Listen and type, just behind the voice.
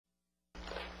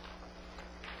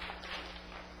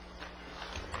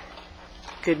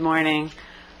Good morning.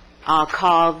 I'll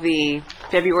call the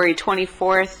February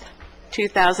 24th,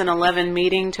 2011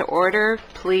 meeting to order.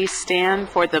 Please stand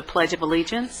for the Pledge of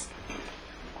Allegiance.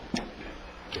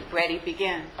 Ready,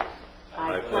 begin.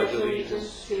 I pledge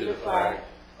allegiance to the flag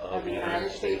of the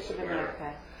United States of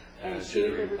America and to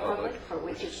the republic for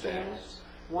which it stands,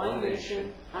 one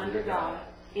nation, under God,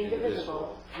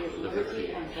 indivisible, with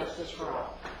liberty and justice for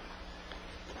all.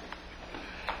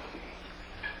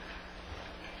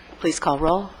 Please call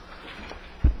roll.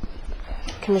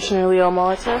 Commissioner Leo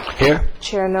Molitor. Here.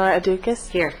 Chair Nora Adukas.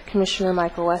 Here. Commissioner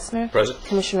Michael Westner. Present.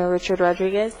 Commissioner Richard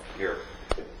Rodriguez. Here.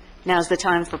 Now's the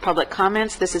time for public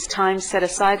comments. This is time set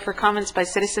aside for comments by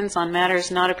citizens on matters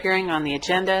not appearing on the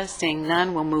agenda. Seeing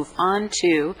none, we'll move on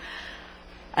to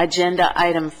Agenda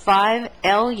Item 5,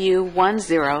 LU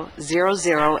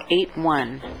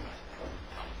 100081.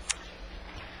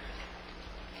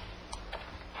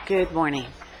 Good morning.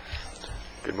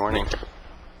 Good morning.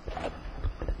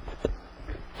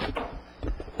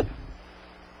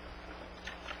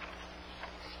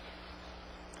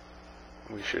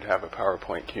 We should have a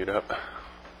PowerPoint queued up.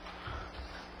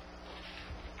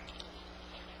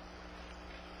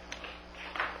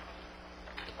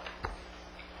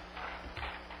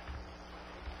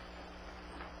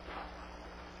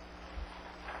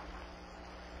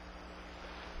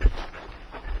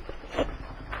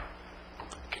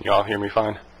 Can you all hear me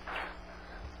fine?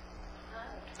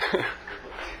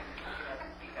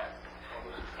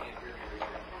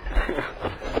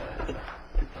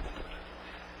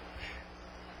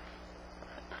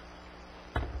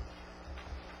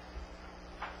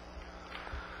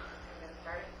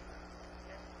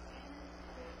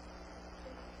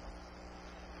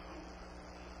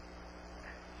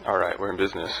 All right, we're in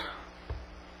business.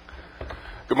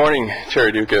 Good morning,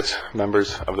 Chair Adukas,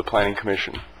 members of the Planning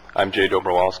Commission. I'm Jay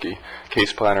Dobrowolski,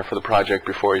 case planner for the project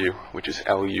before you, which is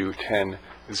LU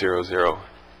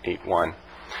 100081.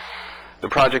 The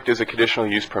project is a conditional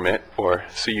use permit, or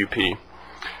CUP,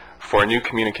 for a new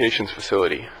communications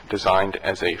facility designed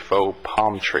as a faux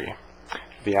palm tree.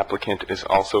 The applicant is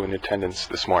also in attendance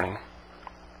this morning.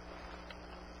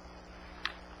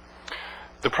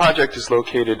 The project is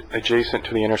located adjacent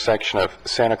to the intersection of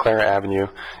Santa Clara Avenue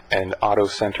and Auto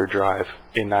Center Drive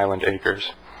in Nyland Acres.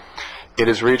 It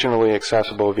is regionally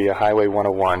accessible via Highway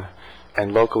 101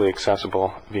 and locally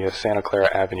accessible via Santa Clara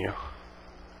Avenue.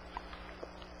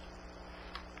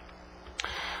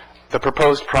 The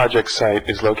proposed project site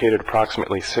is located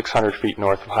approximately 600 feet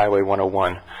north of Highway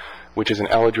 101, which is an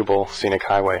eligible scenic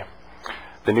highway.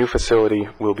 The new facility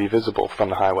will be visible from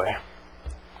the highway.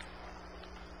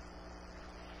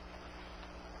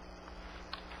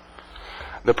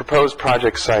 The proposed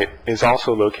project site is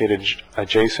also located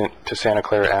adjacent to Santa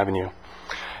Clara Avenue.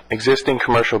 Existing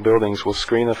commercial buildings will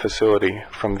screen the facility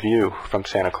from view from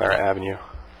Santa Clara Avenue.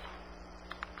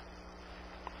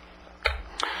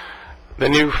 The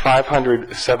new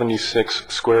 576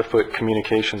 square foot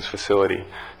communications facility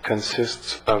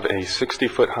consists of a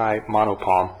 60-foot high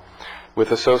monopalm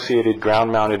with associated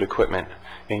ground-mounted equipment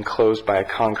enclosed by a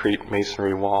concrete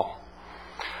masonry wall.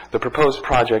 The proposed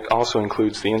project also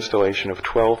includes the installation of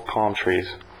 12 palm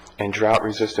trees and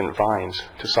drought-resistant vines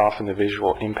to soften the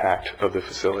visual impact of the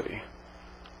facility.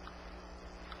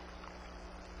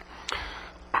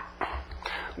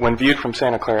 When viewed from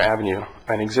Santa Clara Avenue,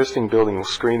 an existing building will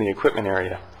screen the equipment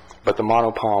area, but the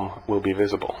monopalm will be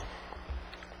visible.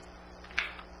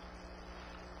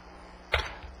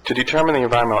 To determine the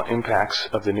environmental impacts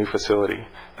of the new facility,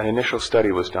 an initial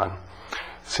study was done.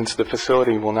 Since the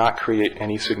facility will not create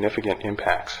any significant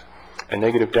impacts, a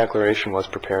negative declaration was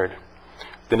prepared.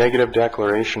 The negative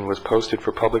declaration was posted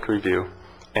for public review,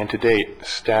 and to date,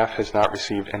 staff has not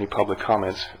received any public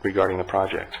comments regarding the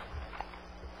project.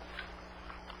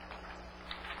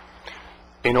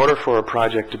 In order for a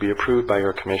project to be approved by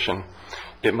your commission,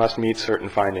 it must meet certain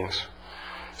findings.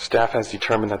 Staff has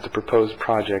determined that the proposed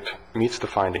project meets the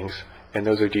findings, and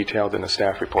those are detailed in the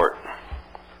staff report.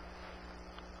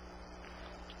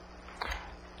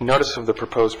 Notice of the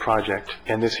proposed project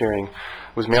and this hearing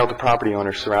was mailed to property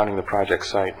owners surrounding the project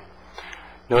site.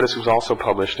 Notice was also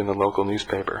published in the local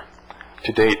newspaper.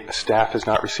 To date, staff has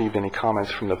not received any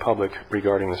comments from the public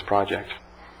regarding this project.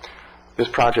 This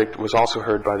project was also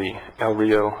heard by the El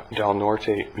Rio del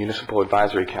Norte Municipal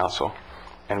Advisory Council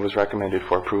and was recommended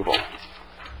for approval.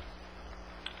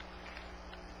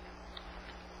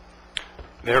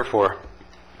 Therefore,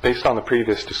 based on the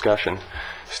previous discussion,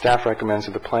 staff recommends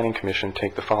that the Planning Commission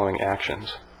take the following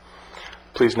actions.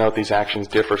 Please note these actions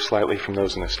differ slightly from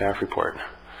those in the staff report.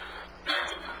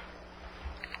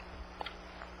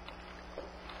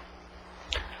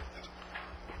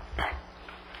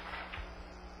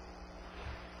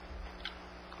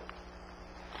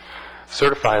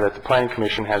 Certify that the Planning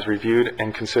Commission has reviewed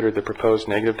and considered the proposed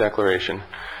negative declaration,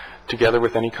 together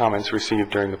with any comments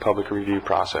received during the public review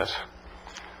process.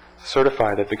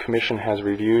 Certify that the Commission has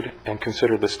reviewed and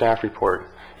considered the staff report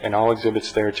and all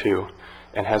exhibits thereto,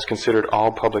 and has considered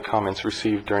all public comments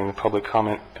received during the public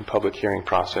comment and public hearing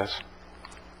process.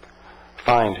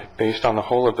 Find, based on the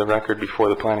whole of the record before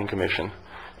the Planning Commission,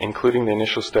 including the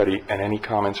initial study and any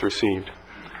comments received,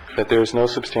 that there is no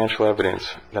substantial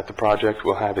evidence that the project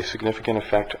will have a significant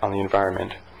effect on the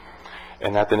environment,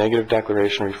 and that the negative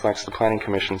declaration reflects the Planning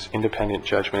Commission's independent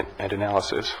judgment and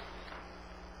analysis.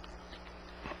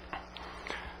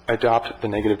 Adopt the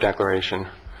negative declaration.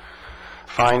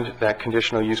 Find that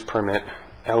conditional use permit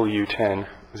LU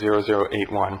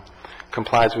 10-0081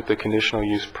 complies with the conditional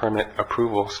use permit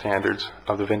approval standards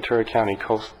of the Ventura County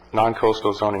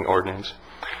non-coastal zoning ordinance,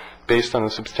 based on the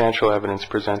substantial evidence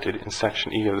presented in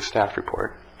Section E of the staff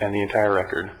report and the entire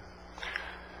record.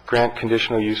 Grant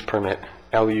conditional use permit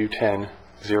LU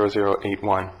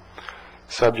 10-0081,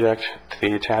 subject to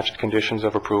the attached conditions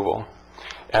of approval,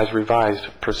 as revised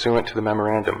pursuant to the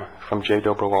memorandum from J.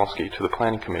 Dobrowolski to the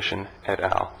Planning Commission et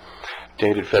al.,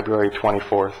 dated February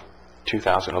 24th,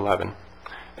 2011,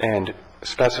 and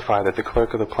specify that the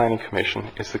clerk of the Planning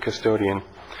Commission is the custodian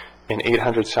in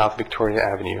 800 South Victoria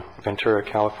Avenue, Ventura,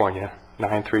 California,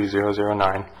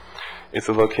 93009, is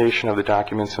the location of the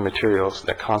documents and materials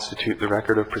that constitute the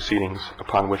record of proceedings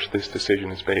upon which this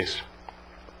decision is based.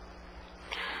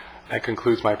 That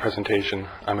concludes my presentation.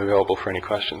 I'm available for any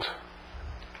questions.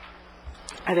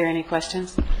 Are there any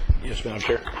questions? Yes, Madam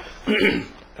Chair.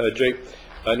 Jay,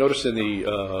 I noticed in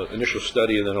the initial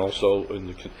study and then also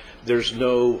in there's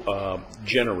no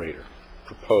generator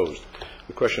proposed.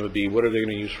 The question would be, what are they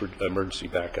going to use for emergency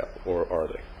backup, or are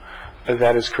they?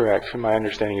 That is correct. My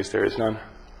understanding is there is none.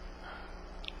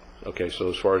 Okay, so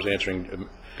as far as answering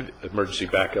emergency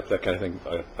backup, that kind of thing,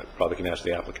 I probably can ask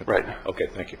the applicant. Right. Okay,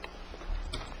 thank you.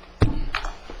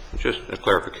 Just a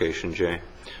clarification, Jay.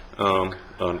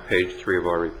 On page 3 of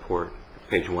our report,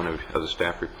 page 1 of the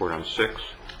staff report on 6,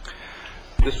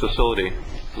 this facility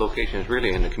location is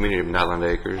really in the community of Nyland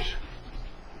Acres,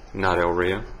 not El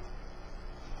Rio.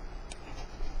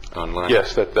 Online.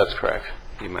 Yes, that's correct.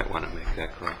 You might want to make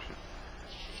that correction.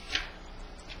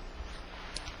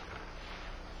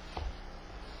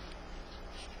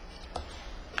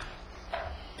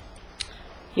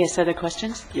 Yes, other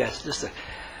questions? Yes, just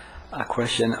a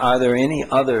question. Are there any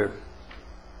other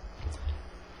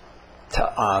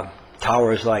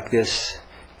towers like this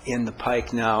in the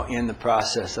Pike now in the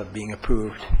process of being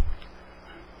approved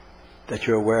that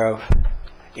you're aware of?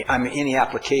 I mean, any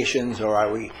applications, or are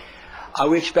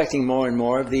we expecting more and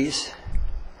more of these?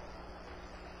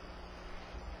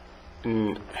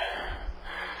 The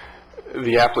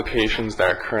applications that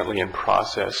are currently in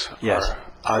process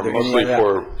are there mostly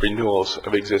for renewals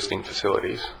of existing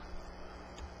facilities.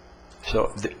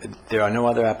 So there are no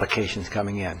other applications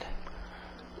coming in?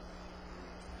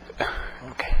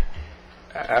 Okay.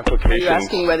 Applications. Are you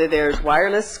asking whether there's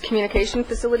wireless communication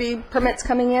facility permits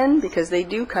coming in? Because they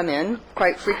do come in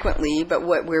quite frequently, but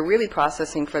what we're really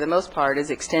processing for the most part is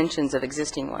extensions of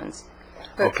existing ones.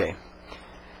 But okay.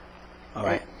 All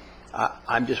right.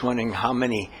 I'm just wondering how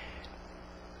many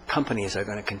companies are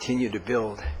going to continue to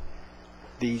build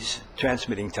these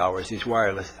transmitting towers, these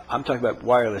wireless. I'm talking about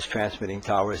wireless transmitting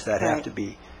towers that have to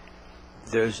be,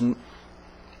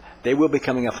 they will be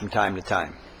coming up from time to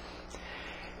time.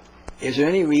 Is there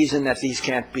any reason that these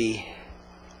can't be?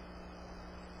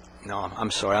 No,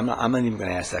 I'm sorry. I'm not even going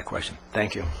to ask that question.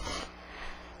 Thank you.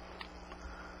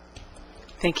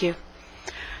 Thank you.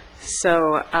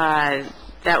 So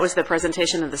that was the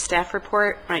presentation of the staff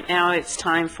report. Right now it's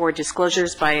time for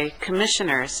disclosures by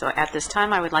commissioners. So at this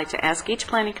time I would like to ask each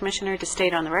planning commissioner to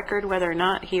state on the record whether or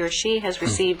not he or she has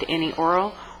received any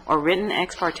oral or written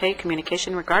ex parte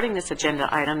communication regarding this agenda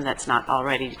item that's not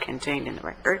already contained in the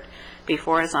record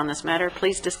before us on this matter.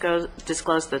 Please disclose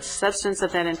the substance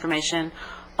of that information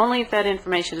only if that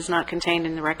information is not contained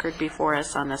in the record before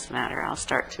us on this matter. I'll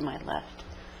start to my left.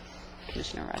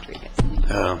 Commissioner Rodriguez.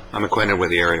 I'm acquainted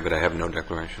with the area, but I have no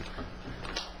declaration.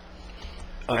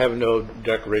 I have no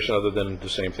declaration other than the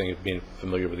same thing as being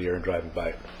familiar with the area and driving by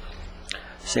it.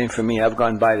 Same for me. I've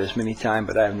gone by this many times,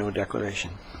 but I have no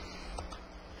declaration.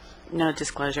 No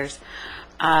disclosures.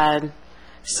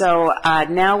 So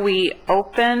now we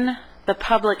open the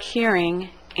public hearing,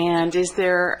 and is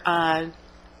there a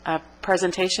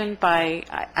presentation by,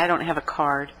 I don't have a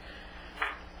card.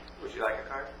 Would you like a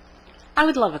card? I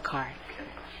would love a card.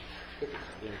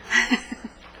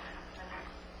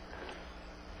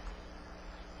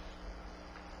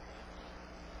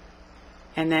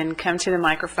 and then come to the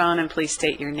microphone and please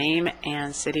state your name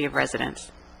and city of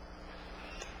residence.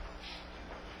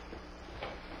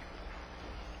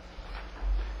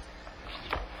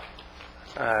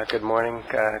 Good morning,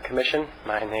 Commission.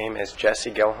 My name is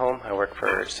Jesse Gilholm. I work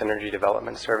for Synergy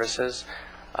Development Services.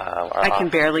 I can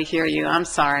barely hear you. I'm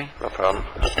sorry. No problem.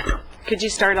 Could you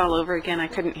start all over again? I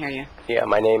couldn't hear you. Yeah,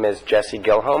 my name is Jesse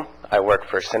Gilholm. I work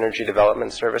for Synergy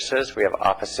Development Services. We have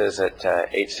offices at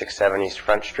 867 East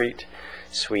Front Street,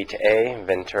 Suite A,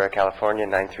 Ventura, California,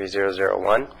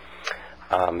 93001.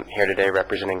 Here today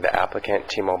representing the applicant,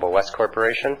 T-Mobile West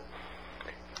Corporation.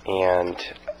 And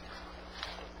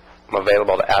I'm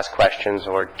available to ask questions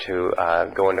or to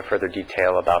go into further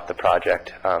detail about the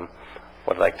project.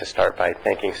 Would like to start by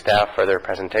thanking staff for their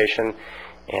presentation,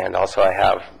 and also I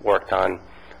have worked on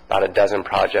about a dozen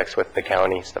projects with the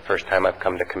county. It's the first time I've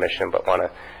come to commission, but want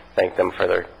to thank them for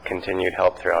their continued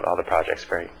help throughout all the projects.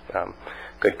 Very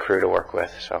good crew to work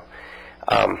with. So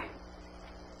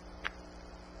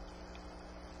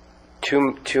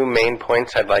two main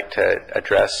points I'd like to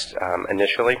address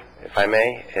initially, if I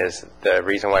may, is the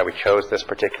reason why we chose this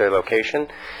particular location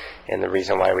and the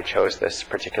reason why we chose this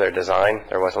particular design.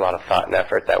 There was a lot of thought and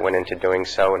effort that went into doing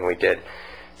so, and we did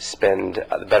spend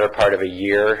the better part of a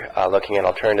year looking at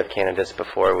alternative candidates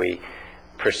before we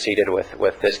proceeded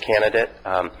with this candidate.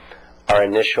 Our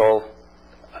initial,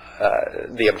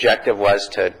 the objective was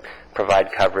to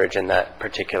provide coverage in that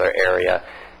particular area,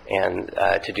 and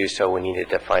to do so we needed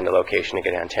to find a location to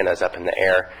get antennas up in the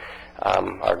air.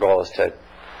 Our goal is to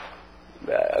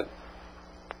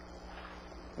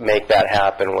make that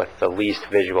happen with the least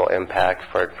visual impact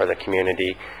for the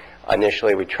community.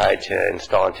 Initially, we tried to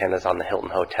install antennas on the Hilton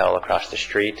Hotel across the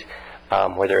street,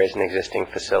 where there is an existing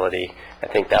facility. I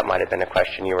think that might have been a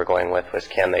question you were going with, was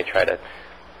can they try to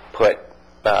put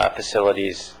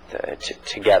facilities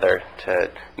together to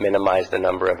minimize the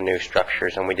number of new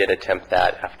structures, and we did attempt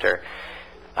that after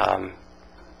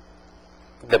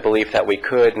the belief that we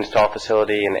could install a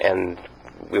facility, and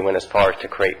we went as far as to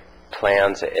create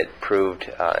plans. It proved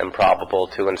improbable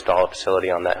to install a facility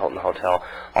on that Hilton Hotel,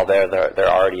 although there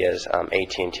already is.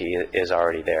 AT&T is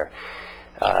already there.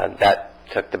 That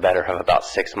took the better of about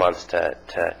 6 months to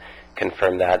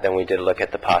confirm that. Then we did look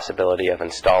at the possibility of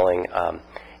installing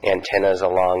antennas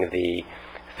along the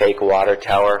fake water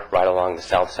tower right along the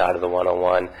south side of the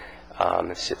 101,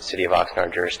 the City of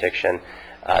Oxnard jurisdiction.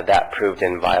 That proved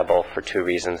inviable for two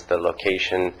reasons. The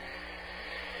location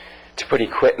to put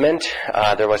equipment,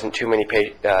 there wasn't too many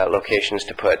locations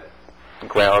to put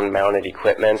ground-mounted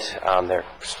equipment. They're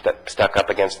stuck up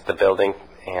against the building,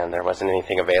 and there wasn't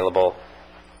anything available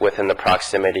within the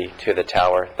proximity to the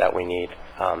tower that we need.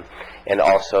 And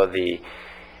also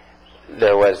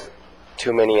there was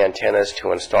too many antennas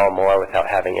to install more without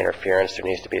having interference. There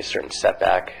needs to be a certain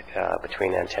setback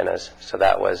between antennas. So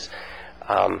that was,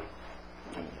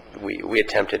 we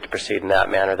attempted to proceed in that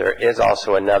manner. There is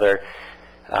also another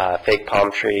fake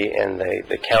palm tree in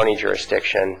the county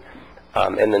jurisdiction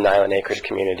in the Nyland Acres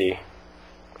community,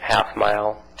 half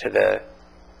mile to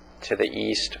the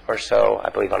east or so, I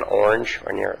believe on Orange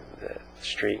or near the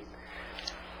street.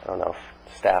 I don't know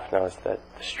if staff knows the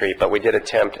street, but we did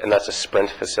attempt, and that's a Sprint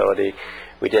facility,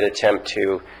 we did attempt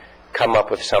to come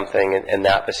up with something in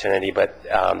that vicinity, but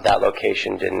that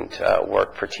location didn't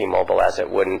work for T-Mobile, as it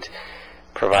wouldn't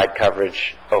provide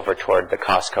coverage over toward the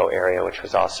Costco area, which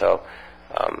was also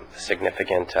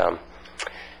significant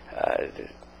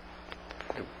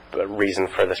reason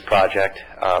for this project.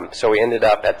 So we ended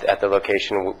up at the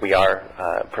location we are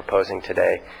proposing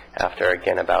today, after,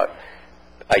 again, about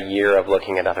a year of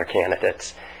looking at other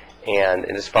candidates. And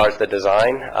as far as the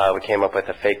design, we came up with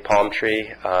a fake palm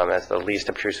tree as the least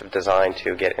obtrusive design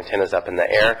to get antennas up in the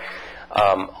air.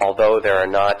 Although there are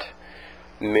not,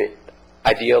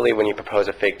 ideally when you propose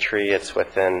a fake tree, it's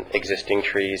within existing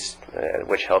trees,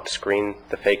 which helps screen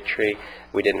the fake tree.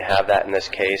 We didn't have that in this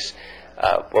case.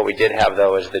 What we did have,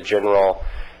 though, is the general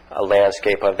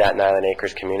landscape of that Nyland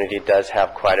Acres community does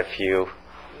have quite a few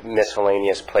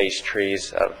miscellaneous place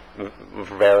trees of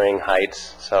varying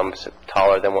heights, some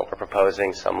taller than what we're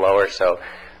proposing, some lower, so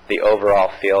the overall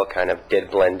feel kind of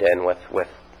did blend in with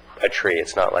a tree.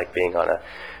 It's not like being on a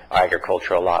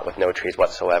agricultural lot with no trees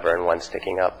whatsoever and one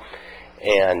sticking up.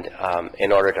 And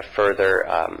in order to further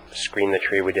screen the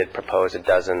tree, we did propose a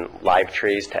dozen live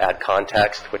trees to add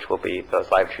context, which will be,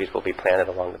 those live trees will be planted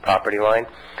along the property line,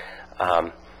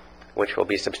 which will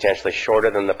be substantially shorter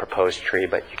than the proposed tree,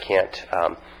 but you can't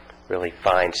really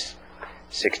find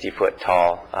 60-foot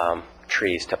tall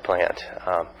trees to plant.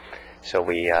 So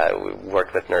we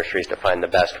worked with nurseries to find the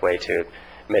best way to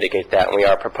mitigate that. And we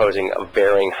are proposing a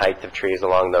varying height of trees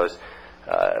along those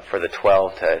for the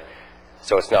 12 to,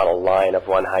 so it's not a line of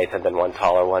one height and then one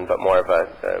taller one, but more of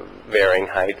a varying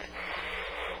height.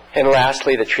 And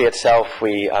lastly, the tree itself,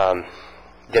 we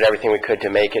did everything we could to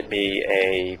make it be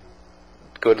a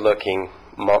good-looking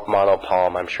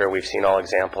monopalm. I'm sure we've seen all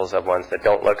examples of ones that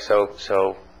don't look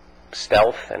so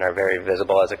stealth and are very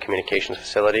visible as a communications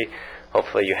facility.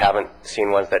 Hopefully you haven't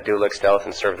seen ones that do look stealth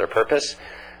and serve their purpose.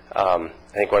 I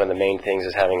think one of the main things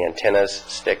is having antennas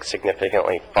stick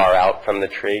significantly far out from the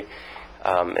tree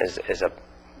is a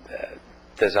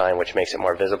design which makes it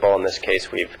more visible. In this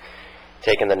case, we've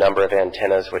taken the number of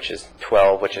antennas, which is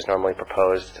 12, which is normally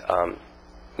proposed,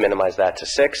 minimize that to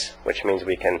 6, which means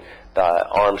the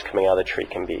arms coming out of the tree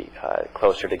can be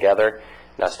closer together,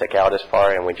 not stick out as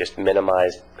far, and we just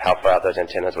minimize how far out those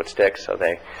antennas would stick, so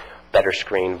they better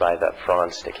screened by the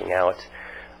fronds sticking out.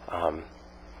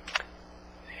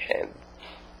 And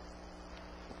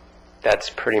that's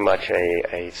pretty much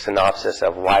a synopsis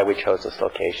of why we chose this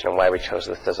location and why we chose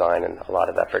this design, and a lot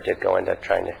of effort did go into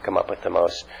trying to come up with the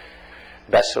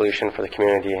best solution for the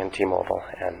community and T-Mobile,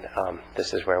 and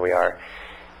this is where we are.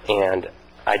 And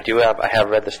I have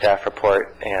read the staff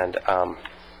report, and I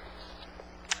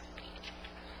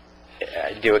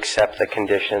do accept the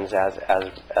conditions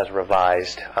as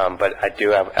revised, but I do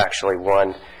have actually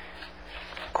one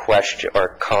question or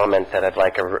comment that I'd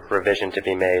like a revision to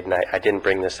be made, and I didn't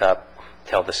bring this up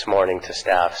till this morning to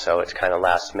staff, so it's kind of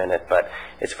last minute, but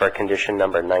it's for condition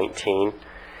number 19,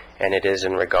 and it is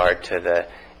in regard to the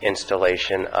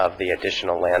installation of the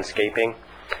additional landscaping.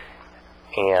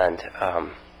 And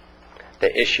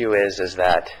the issue is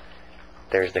that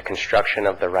there's the construction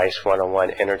of the Rice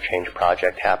 101 interchange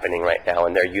project happening right now,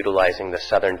 and they're utilizing the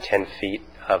southern 10 feet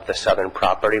of the southern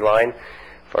property line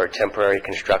for a temporary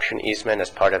construction easement as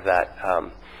part of that,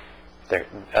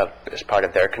 as part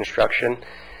of their construction.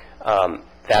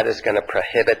 That is going to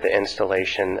prohibit the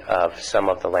installation of some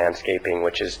of the landscaping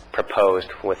which is proposed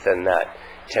within that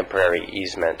temporary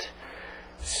easement.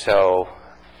 So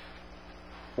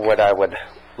what I would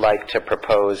like to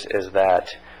propose is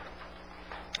that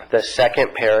the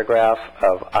second paragraph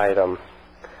of item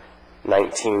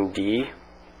 19D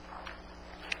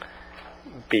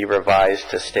be revised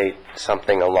to state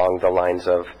something along the lines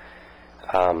of,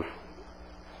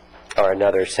 or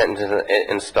another sentence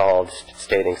installed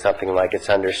stating something like, it's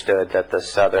understood that the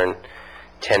southern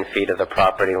 10 feet of the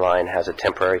property line has a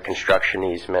temporary construction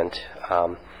easement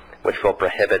which will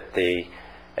prohibit the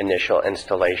initial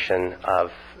installation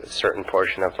of a certain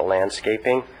portion of the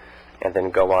landscaping, and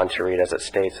then go on to read as it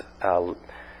states,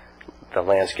 the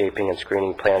landscaping and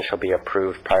screening plan shall be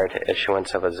approved prior to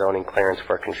issuance of a zoning clearance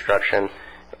for construction,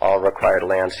 all required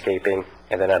landscaping,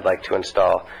 and then I'd like to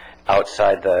install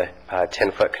outside the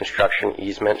 10-foot construction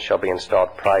easement shall be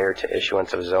installed prior to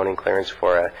issuance of zoning clearance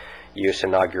for a use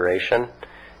inauguration,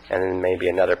 and then maybe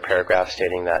another paragraph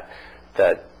stating that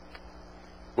the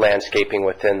landscaping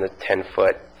within the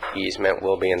 10-foot easement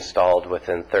will be installed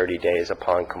within 30 days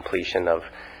upon completion of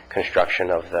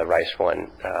construction of the Rice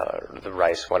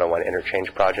 101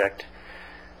 interchange project.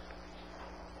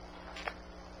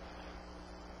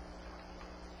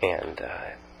 And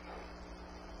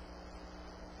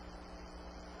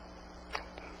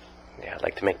yeah, I'd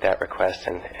like to make that request,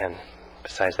 and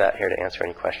besides that, here to answer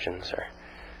any questions or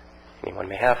anyone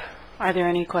may have. Are there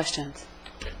any questions?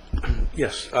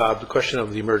 Yes, the question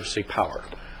of the emergency power.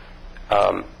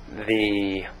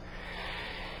 The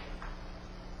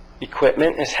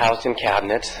equipment is housed in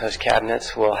cabinets. Those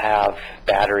cabinets will have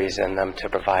batteries in them to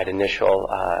provide initial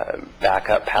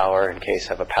backup power in case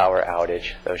of a power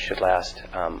outage. Those should last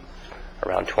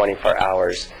around 24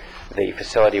 hours. The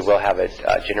facility will have a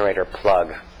generator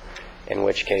plug, in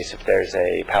which case if there's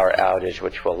a power outage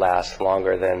which will last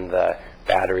longer than the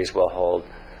batteries will hold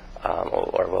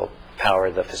or will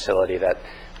power the facility, that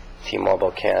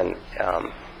T-Mobile can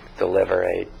deliver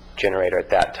a generator at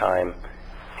that time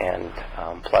and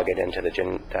plug it into the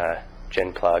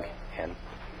gen plug and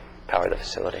power the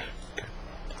facility.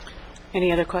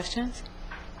 Any other questions?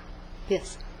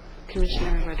 Yes,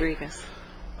 Commissioner Rodriguez.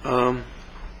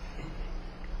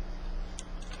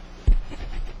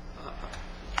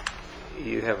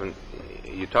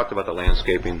 You talked about the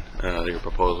landscaping, your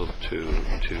proposal to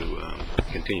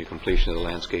continue completion of the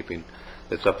landscaping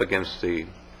that's up against the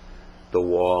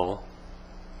wall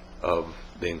of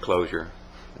the enclosure.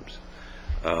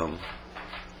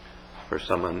 For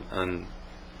some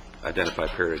unidentified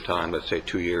period of time, let's say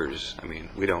 2 years. I mean,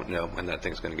 we don't know when that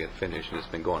thing's going to get finished, and it's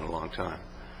been going a long time.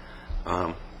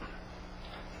 I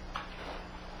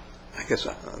guess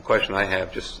a question I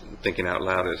have, just thinking out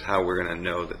loud, is how we're going to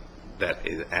know that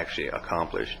is actually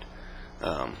accomplished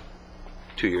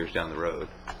 2 years down the road.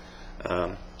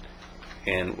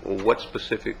 And what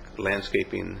specific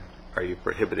landscaping are you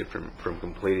prohibited from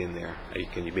completing there?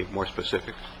 Can you be more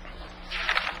specific?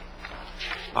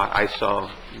 I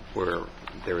saw where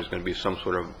there was going to be some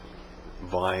sort of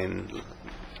vine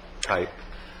type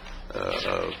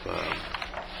of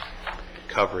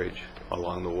coverage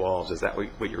along the walls. Is that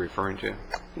what you're referring to?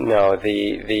 No,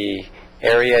 the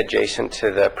area adjacent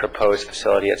to the proposed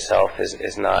facility itself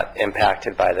is not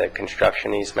impacted by the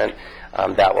construction easement.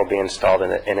 That will be installed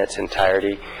in its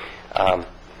entirety,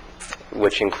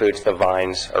 which includes the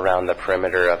vines around the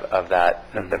perimeter of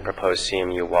the proposed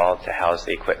CMU wall to house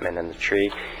the equipment and the tree.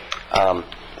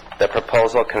 The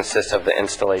proposal consists of the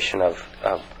installation of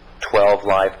 12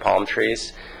 live palm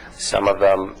trees, some of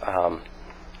them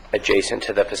adjacent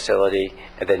to the facility,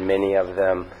 and then many of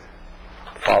them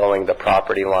following the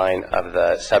property line of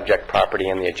the subject property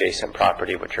and the adjacent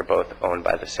property, which are both owned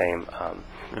by the same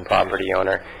property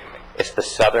owner. It's the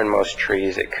southernmost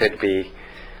trees. It could be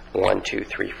 1, 2,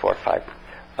 3, 4, 5,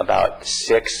 about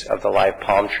 6 of the live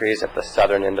palm trees at the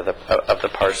southern end of the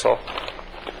parcel.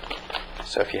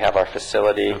 So if you have our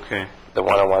facility, the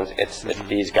 101s, it's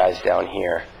these guys down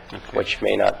here, which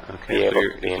may not be able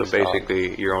to be installed. So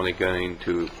basically, you're only going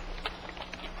to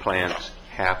plant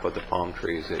half of the palm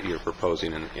trees that you're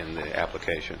proposing in the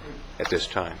application at this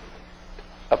time?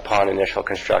 Upon initial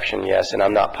construction, yes, and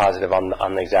I'm not positive on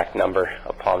the exact number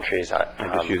of palm trees.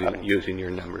 I'm just using your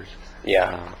numbers.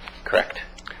 Yeah, correct.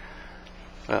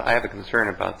 I have a concern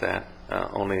about that,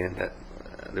 only in that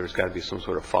there's got to be some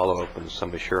sort of follow-up and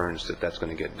some assurance that that's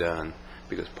going to get done,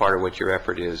 because part of what your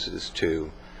effort is to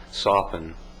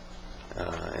soften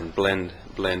and blend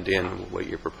in what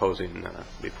you're proposing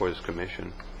before this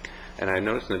commission. And I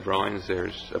noticed in the drawings there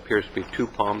appears to be 2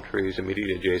 palm trees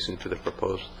immediately adjacent to the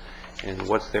proposed. And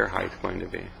what's their height going to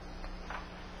be?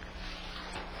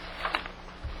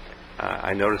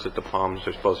 I noticed that the palms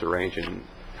are supposed to range in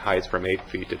heights from 8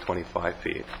 feet to 25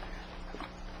 feet.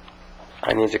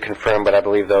 I need to confirm, but I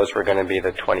believe those were going to be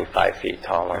the 25 feet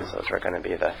tall ones. Those were going to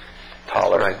be the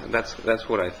taller. That's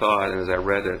what I thought, and as I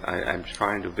read it, I'm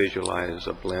trying to visualize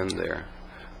a blend there.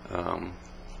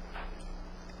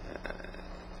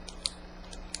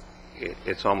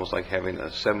 It's almost like having a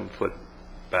 7-foot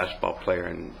basketball player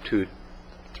and 2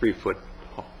 3-foot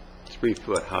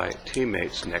high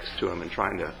teammates next to him and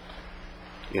trying to,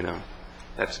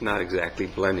 that's not exactly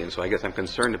blending. So I guess I'm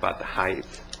concerned about the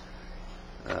height,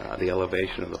 the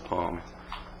elevation of the palm.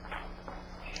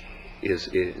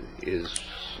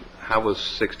 How was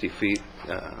 60 feet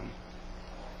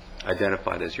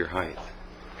identified as your height?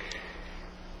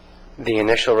 The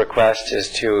initial request is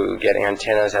to get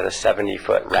antennas at a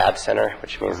 70-foot rad center,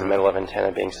 which means the middle of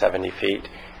antenna being 70 feet.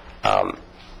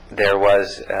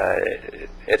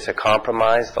 It's a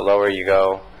compromise. The lower you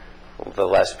go, the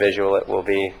less visual it will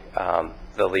be,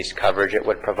 the least coverage it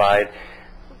would provide.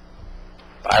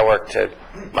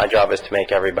 My job is to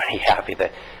make everybody happy,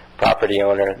 the property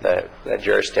owner, the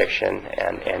jurisdiction,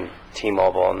 and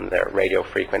T-Mobile and their radio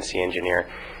frequency engineer.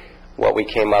 What we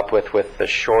came up with the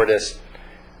shortest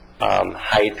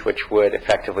height, which would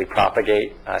effectively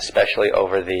propagate, especially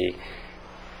over the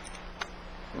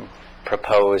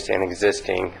proposed and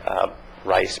existing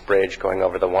Rice Bridge going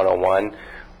over the 101,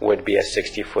 would be a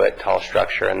 60-foot tall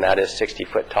structure, and that is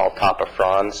 60-foot tall top of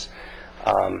fronds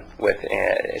with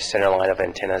a center line of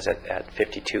antennas at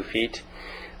 52 feet.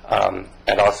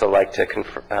 I'd also like to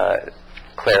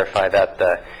clarify that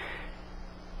the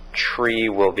tree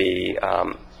will be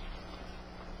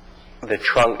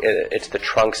it's the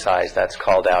trunk size that's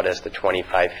called out as the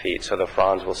 25 feet, so the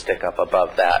fronds will stick up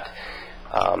above that.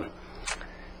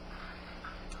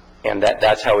 And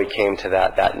that's how we came to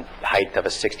that height of a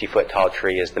 60-foot tall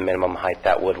tree is the minimum height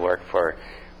that would work for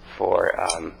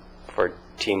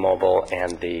T-Mobile,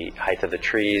 and the height of the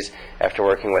trees. After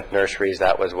working with nurseries,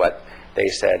 that was what they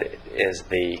said is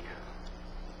the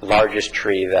largest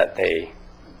tree that they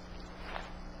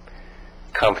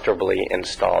comfortably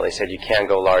install. They said you can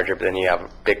go larger, but then you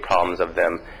have big problems of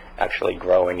them actually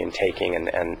growing and taking,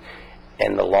 and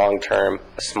in the long term,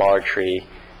 a smaller tree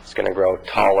is going to grow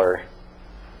taller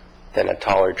than a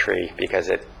taller tree because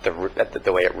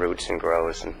the way it roots and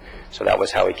grows. And so that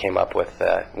was how we came up with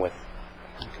the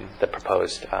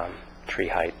proposed tree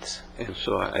heights. And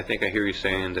so I think I hear you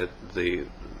saying that the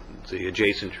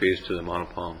adjacent trees to the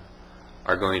monopalm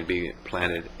are going to be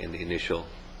planted in the initial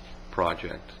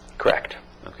project. Correct.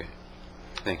 Okay.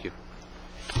 Thank you.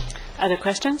 Other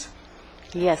questions?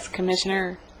 Yes,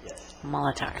 Commissioner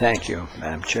Molitor. Thank you,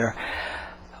 Madam Chair.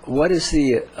 What is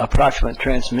the approximate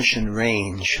transmission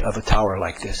range of a tower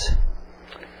like this?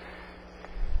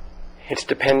 It's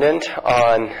dependent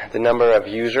on the number of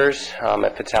users.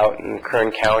 If it's out in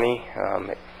Kern County,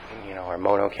 or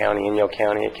Mono County, Inyo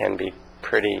County, it can be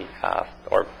pretty,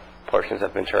 or portions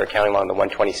of Ventura County along the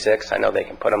 126. I know they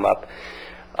can put them up,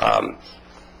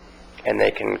 and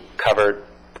they can cover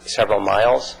several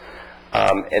miles.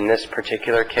 In this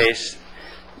particular case,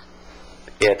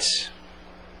 it's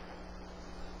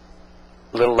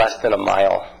a little less than a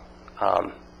mile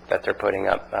that they're putting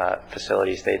up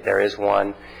facilities. There is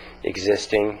one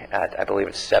existing at, I believe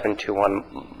it's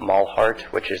 721 Malhart,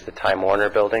 which is the Time Warner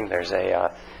building. There's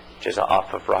which is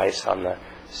off of Rice on the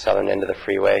southern end of the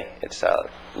freeway. It's a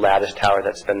lattice tower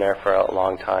that's been there for a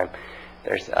long time.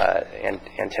 There's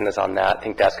antennas on that. I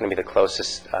think that's going to be the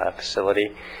closest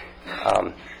facility.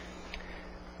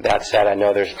 That said, I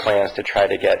know there's plans to try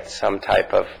to get some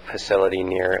type of facility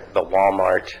near the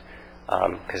Walmart,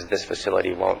 because this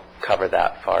facility won't cover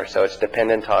that far. So it's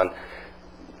dependent on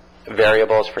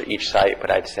variables for each site,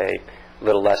 but I'd say a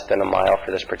little less than a mile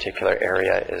for this particular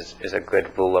area is a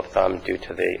good rule of thumb due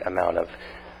to the amount of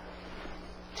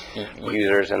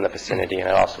users in the vicinity. And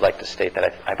I'd also like to state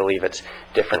that I believe it's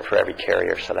different for every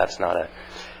carrier, so that's not a...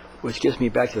 Which gets me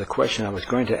back to the question I was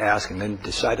going to ask and then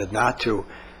decided not to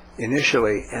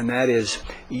initially, and that is,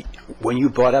 when you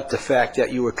brought up the fact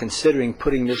that you were considering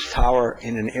putting this tower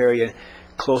in an area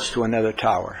close to another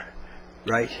tower,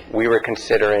 right? We were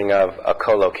considering of a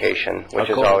co-location, which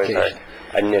is always our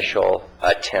initial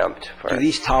attempt. Do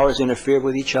these towers interfere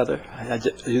with each other?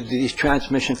 Do these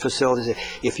transmission facilities,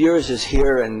 if yours is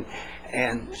here and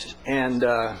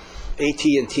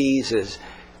AT&T's is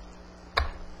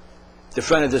the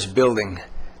front of this building,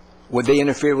 would they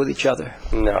interfere with each other?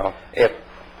 No. If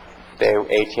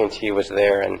AT&T was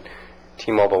there and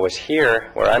T-Mobile was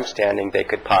here, where I'm standing, they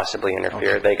could possibly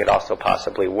interfere. Okay. They could also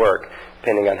possibly work,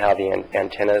 depending on how the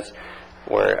antennas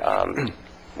were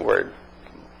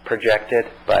projected.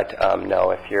 But no,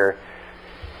 if you're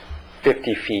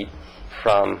 50 feet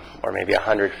from, or maybe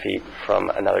 100 feet from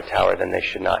another tower, then they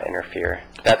should not interfere.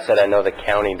 That said, I know the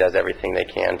county does everything they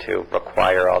can to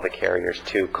require all the carriers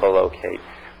to co-locate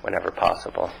whenever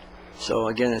possible. So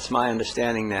again, it's my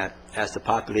understanding that as the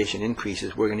population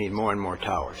increases, we're going to need more and more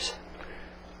towers.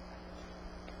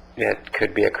 It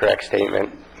could be a correct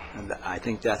statement. And I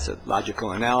think that's a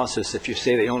logical analysis. If you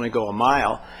say they only go a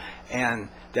mile and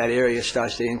that area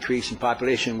starts to increase in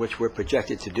population, which we're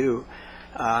projected to do,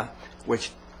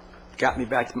 which got me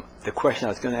back to the question I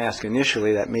was going to ask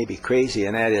initially that may be crazy,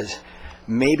 and that is,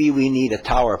 maybe we need a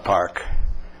tower park.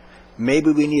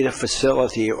 Maybe we need a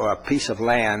facility or a piece of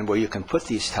land where you can put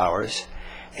these towers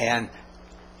and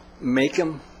make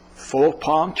them full of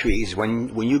palm trees.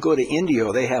 When you go to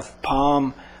Indio, they have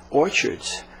palm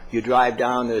orchards. You drive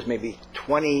down, there's maybe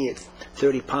 20,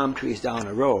 30 palm trees down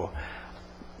a row.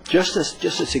 Just a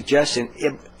suggestion,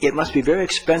 it must be very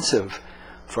expensive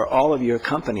for all of your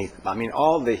companies, I mean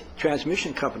all the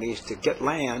transmission companies, to get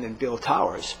land and build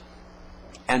towers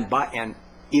and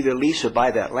either lease or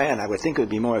buy that land. I would think it would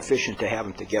be more efficient to have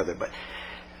them together, but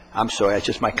I'm sorry, that's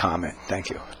just my comment. Thank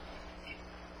you.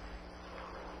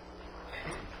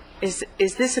 Is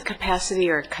this a capacity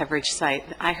or a coverage site?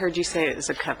 I heard you say it was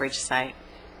a coverage site.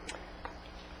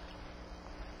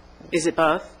 Is it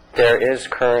both? There is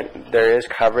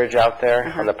coverage out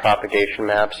there. On the propagation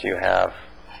maps, you have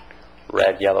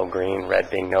red, yellow, green, red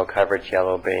being no coverage,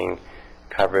 yellow being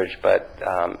coverage, but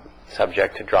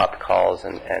subject to dropped calls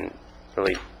and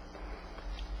really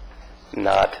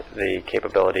not the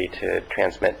capability to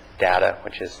transmit data,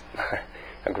 which is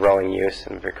a growing use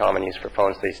and very common use for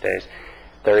phones these days.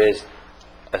 There is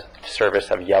a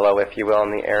service of yellow, if you will,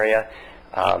 in the area.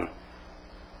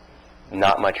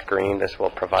 Not much green. This will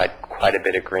provide quite a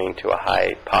bit of green to a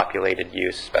high populated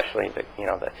use, especially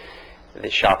the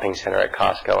shopping center at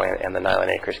Costco and the Nyland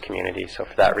Acres community. So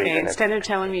for that reason, instead of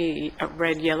telling me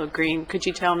red, yellow, green, could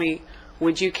you tell me,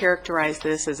 would you characterize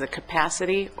this as a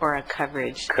capacity or a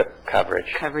coverage?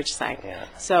 Coverage site. Yeah.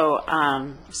 So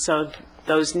so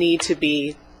those need to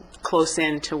be close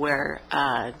in to where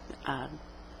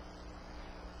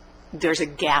there's a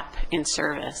gap in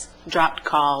service, dropped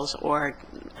calls, or,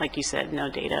 like you said, no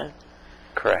data.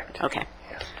 Correct. Okay.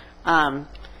 Yeah.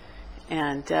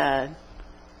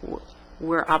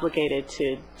 We're obligated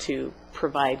to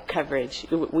provide coverage.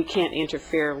 We can't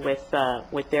interfere with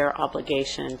their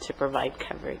obligation to provide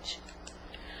coverage.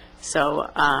 So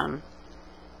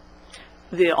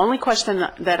the only question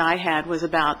that I had was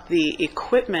about the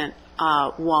equipment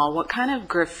wall. What kind of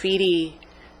graffiti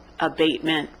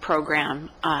abatement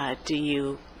program are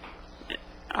you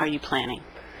planning?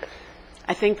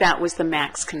 I think that was the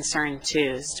MAC's concern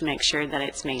too, is to make sure that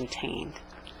it's maintained.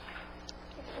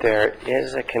 There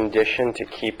is a condition to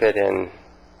keep it in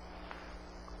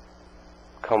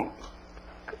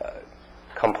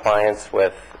compliance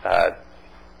with, I'd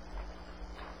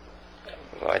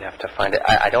have to find it.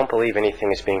 I don't believe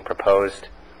anything is being proposed,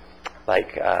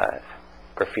 like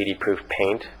graffiti-proof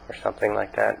paint or something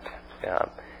like that.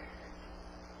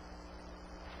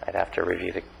 I'd have to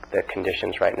review the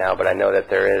conditions right now, but I know that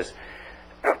there is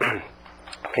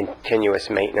continuous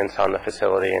maintenance on the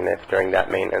facility, and if during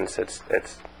that maintenance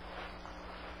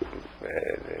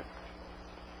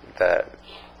the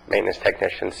maintenance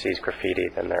technician sees graffiti,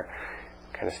 then they're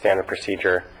kind of standard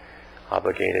procedure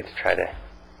obligated to try to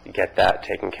get that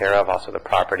taken care of. Also, the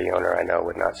property owner, I know,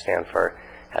 would not stand for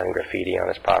having graffiti on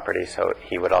his property, so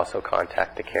he would also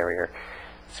contact the carrier.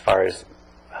 As far as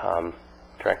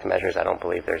direct measures, I don't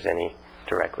believe there's any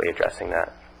directly addressing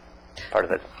that part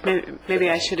of it. Maybe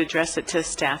I should address it to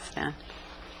staff then.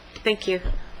 Thank you.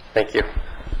 Thank you.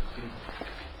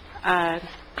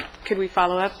 Could we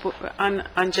follow up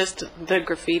on just the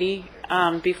graffiti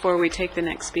before we take the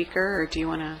next speaker, or do you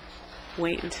want to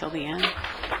wait until the end?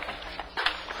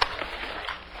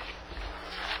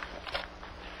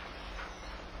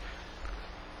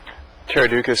 Chair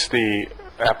Dukas, the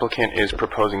applicant is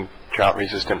proposing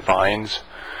drought-resistant vines,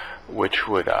 which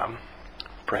would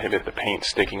prohibit the paint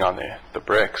sticking on the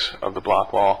bricks of the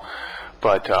block wall.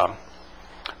 But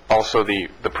also the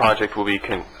project will be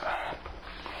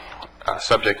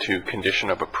subject to condition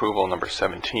of approval number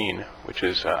 17, which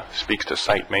is speaks to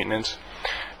site maintenance,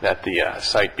 that the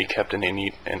site be kept in a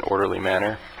neat and orderly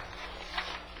manner.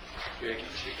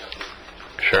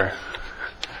 Sure.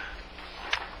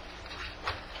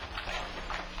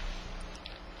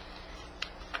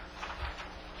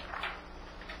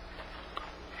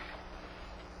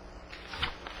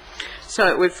 So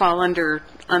it would fall under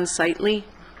unsightly?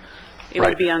 It Right.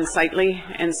 would be unsightly,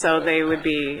 and so they would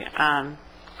be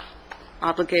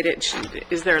obligated.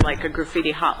 Is there like a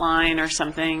graffiti hotline or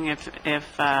something?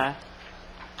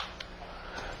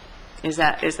 Is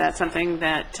that something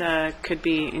that could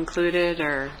be included,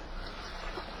 or?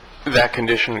 That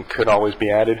condition could always be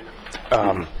added.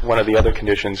 One of the other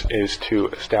conditions is to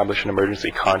establish an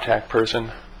emergency contact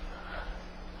person.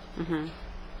 Mm-hmm.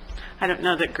 I don't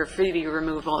know that graffiti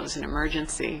removal is an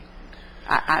emergency.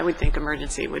 I would think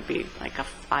emergency would be like a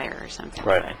fire or something.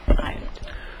 Right.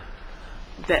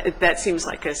 But that seems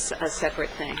like a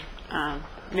separate thing.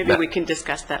 Maybe we can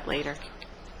discuss that later.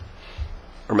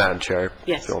 Or Madam Chair,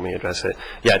 Yes. if you want me to address it.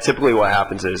 Yeah, typically what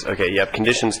happens is, okay, you have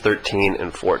conditions 13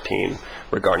 and 14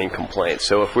 regarding complaints.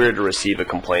 So if we were to receive a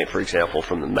complaint, for example,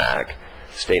 from the MAC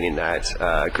stating that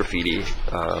graffiti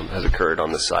has occurred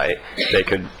on the site, they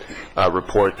could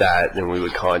report that, and we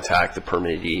would contact the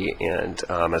permittee, and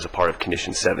as a part of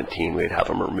condition 17, we'd have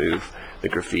them remove the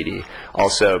graffiti.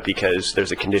 Also, because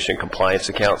there's a condition compliance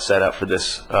account set up for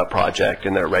this project,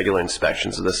 and there are regular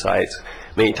inspections of the sites,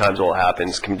 many times what will happen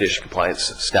is condition compliance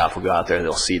staff will go out there,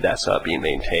 they'll see that's not being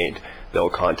maintained, they'll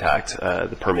contact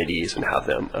the permittees and have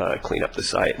them clean up the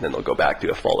site, and then they'll go back to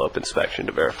a follow-up inspection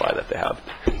to verify that they have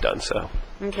done so.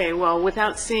 Okay, well,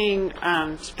 without seeing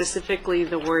specifically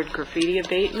the word graffiti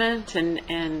abatement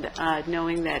and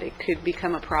knowing that it could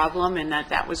become a problem, and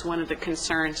that was one of the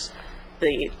concerns,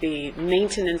 the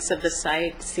maintenance of the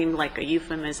site seemed like a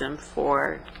euphemism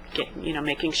for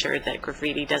making sure that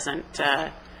graffiti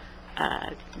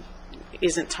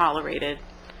isn't tolerated.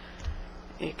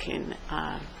 It can.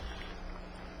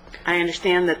 I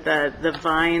understand that the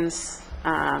vines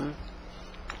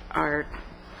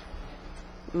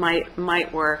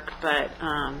might work, but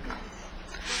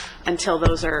until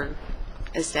those are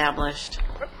established,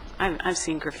 I've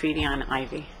seen graffiti on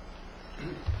ivy,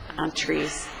 on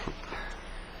trees.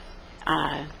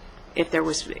 If there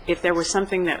was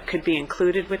something that could be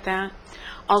included with that.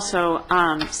 Also,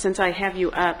 since I have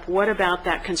you up, what about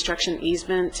that construction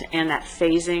easement and that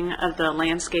phasing of the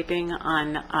landscaping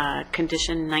on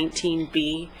condition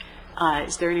 19B?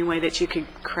 Is there any way that you could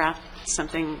craft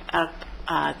something up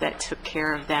that took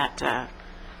care of that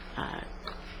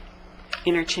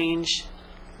interchange,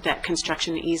 that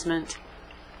construction easement?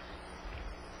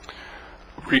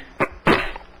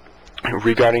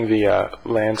 Regarding the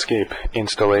landscape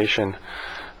installation,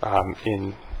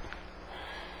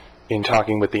 in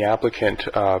talking with the applicant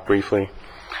briefly,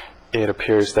 it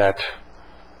appears that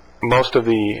most of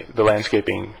the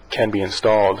landscaping can be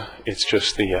installed. It's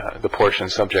just the portion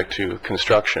subject to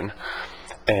construction,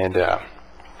 and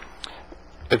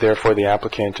therefore the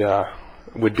applicant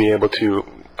would be able to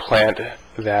plant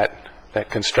that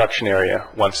construction area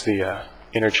once the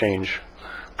interchange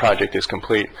project is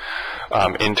complete.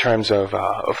 In terms of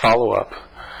a follow-up,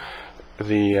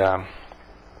 the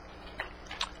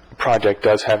project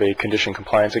does have a condition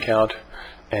compliance account,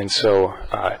 and so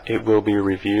it will be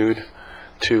reviewed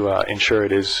to ensure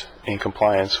it is in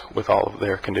compliance with all of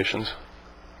their conditions.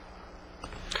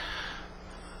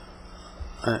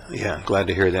 Yeah, glad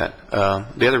to hear that.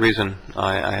 The other reason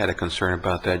I had a concern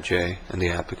about that, Jay, and the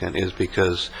applicant, is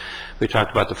because we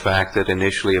talked about the fact that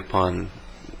initially upon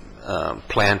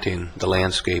planting the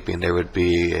landscaping, there would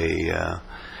be a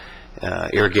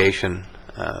irrigation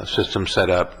system set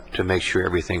up to make sure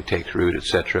everything takes root,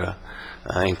 etc.,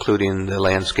 including the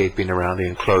landscaping around the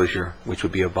enclosure, which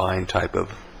would be a vine type of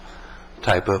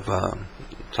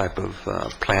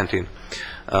planting.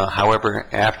 However,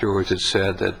 afterwards it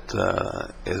said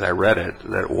that, as I read it,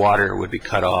 that water would be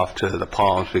cut off to the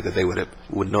palms because they would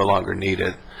no longer need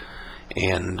it,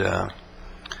 and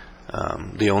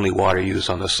the only water used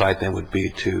on the site then would be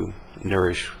to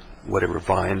nourish whatever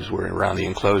vines were around the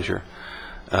enclosure.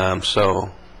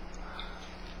 So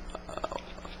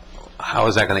how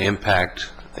is that going to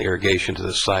impact irrigation to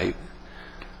the site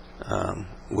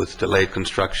with delayed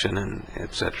construction and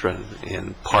et cetera,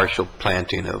 and partial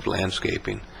planting of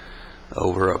landscaping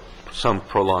over some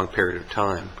prolonged period of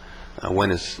time?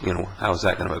 When is, how is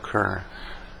that going to occur?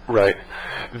 Right.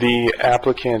 The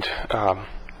applicant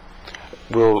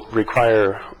will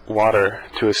require water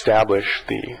to establish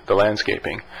the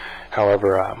landscaping.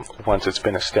 However, once it's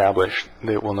been established,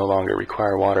 it will no longer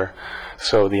require water.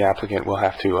 So the applicant will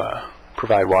have to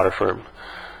provide water for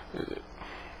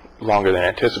longer than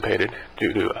anticipated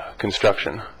due to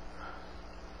construction.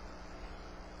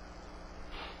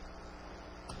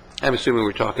 I'm assuming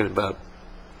we're talking about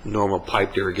normal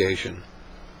piped irrigation.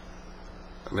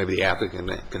 Or maybe the applicant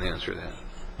can answer that,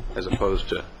 as opposed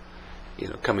to,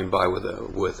 coming by with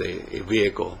a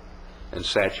vehicle and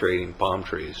saturating palm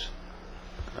trees.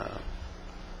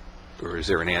 Or is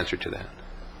there an answer to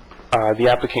that? The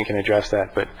applicant can address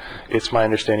that, but it's my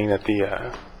understanding that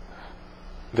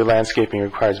the landscaping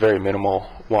requires very minimal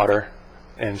water,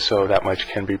 and so that much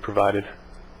can be provided.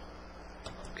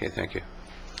 Okay, thank you.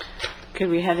 Could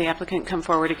we have the applicant come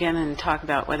forward again and talk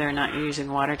about whether or not you're using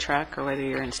a water truck or whether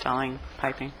you're installing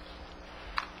piping?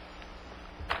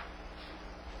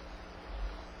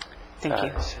 Thank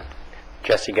you.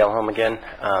 Jesse Gelholm again.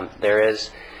 There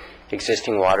is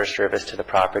existing water service to the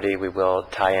property. We will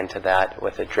tie into that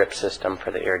with a drip system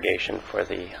for the irrigation for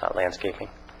the landscaping.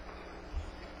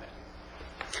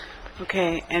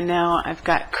 Okay, and now I've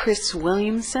got Chris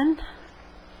Williamson.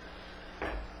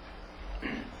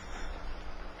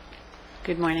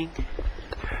 Good morning.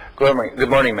 Good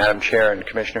morning, Madam Chair and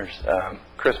Commissioners.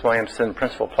 Chris Williamson,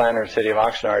 Principal Planner, City of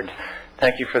Oxnard.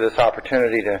 Thank you for this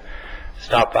opportunity to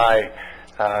stop by.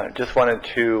 Just wanted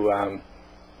to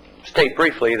state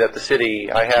briefly that the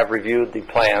city, I have reviewed the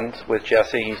plans with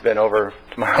Jesse. He's been over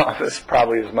to my office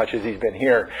probably as much as he's been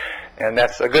here, and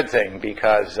that's a good thing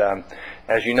because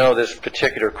as you know, this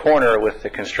particular corner with the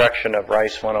construction of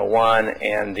Rice 101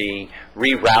 and the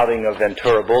rerouting of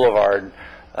Ventura Boulevard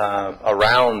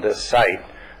around this site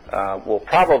will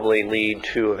probably lead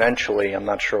to eventually, I'm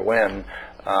not sure when,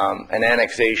 an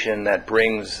annexation that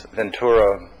brings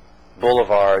Ventura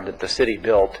Boulevard that the city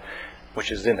built,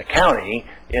 which is in the county,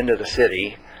 into the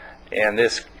city, and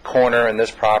this corner and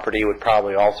this property would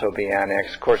probably also be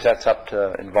annexed. Of course, that's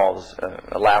involves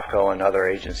LAFCO and other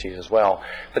agencies as well.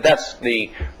 But that's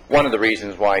one of the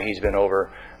reasons why he's been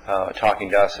over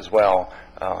talking to us as well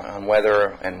on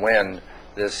whether and when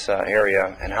this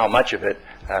area and how much of it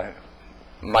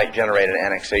might generate an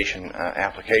annexation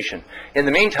application. In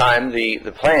the meantime,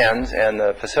 the plans and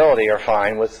the facility are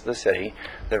fine with the city.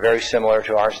 They're very similar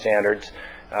to our standards.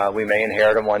 We may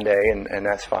inherit them one day, and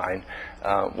that's fine.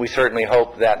 We certainly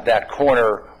hope that that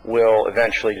corner will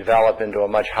eventually develop into a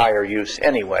much higher use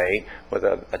anyway, with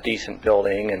a decent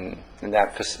building, and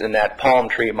that palm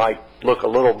tree might look a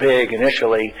little big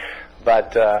initially,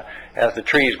 but as the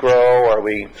trees grow or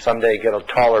we someday get a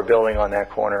taller building on that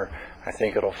corner, I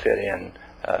think it'll fit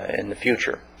in the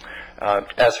future.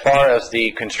 As far as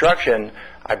the construction,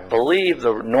 I believe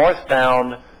the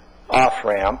northbound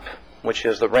off-ramp, which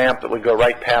is the ramp that would go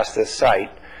right past this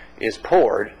site, is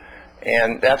poured,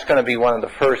 and that's going to be one of the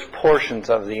first portions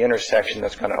of the intersection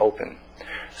that's going to open.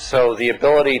 So the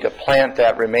ability to plant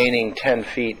that remaining 10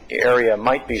 feet area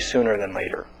might be sooner than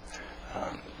later.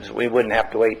 We wouldn't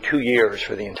have to wait 2 years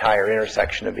for the entire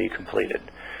intersection to be completed.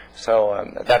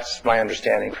 So that's my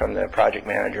understanding from the project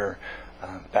manager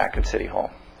back at City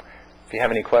Hall. If you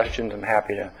have any questions, I'm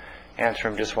happy to answer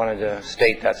them. Just wanted to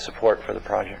state that support for the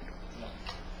project.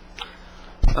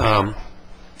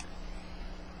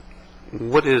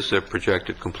 What is the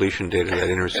projected completion date of that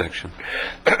intersection?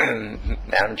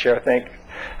 Madam Chair,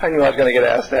 I knew I was going to get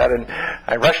asked that, and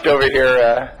I rushed over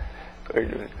here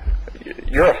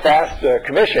you're a fast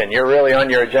commission. You're really on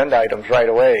your agenda items right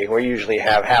away. We usually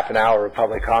have half an hour of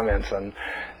public comments, and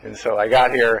so I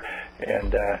got here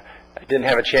and I didn't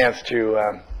have a chance to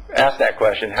ask that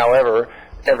question. However,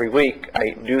 every week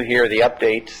I do hear the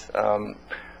updates.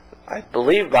 I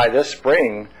believe by this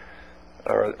spring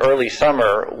or early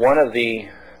summer, one of the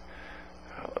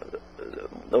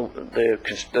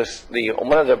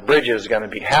one of the bridges is going to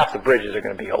be, half the bridges are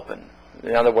going to be open.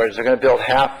 In other words, they're going to build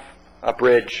half a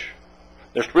bridge.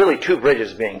 There's really two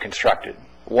bridges being constructed,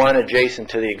 one adjacent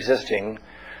to the existing,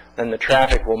 then the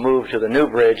traffic will move to the new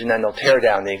bridge, and then they'll tear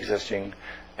down the existing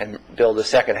and build the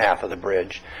second half of the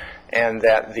bridge. And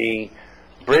that the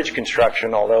bridge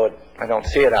construction, although I don't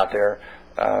see it out there,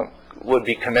 would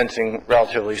be commencing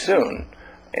relatively soon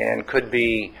and could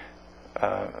be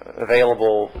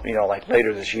available, like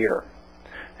later this year.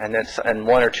 And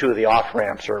one or two of the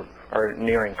off-ramps are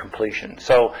nearing completion.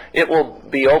 So it will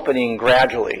be opening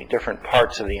gradually different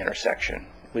parts of the intersection.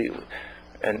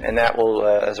 And that will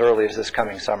as early as this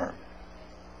coming summer.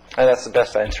 And that's the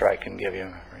best answer I can give you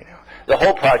right now. The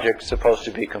whole project is supposed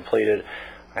to be completed,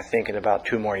 I think, in about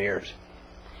 2 more years.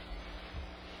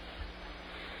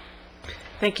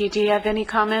 Thank you. Do you have any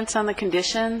comments on the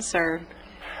conditions, or?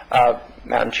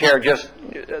 Madam Chair,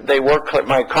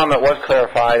 my comment was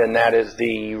clarified, and that is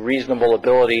the reasonable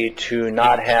ability to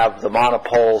not have the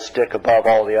monopole stick above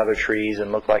all the other trees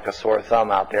and look like a sore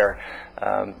thumb out there.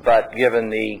 But given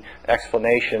the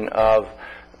explanation of,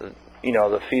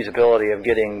 the feasibility of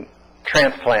getting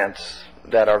transplants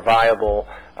that are viable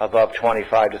above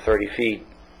 25 to 30 feet,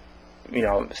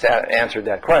 answered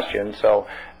that question. So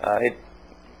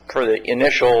for the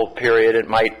initial period, it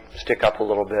might stick up a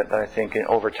little bit, but I think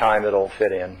over time it'll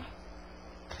fit in.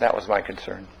 That was my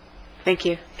concern. Thank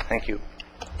you. Thank you.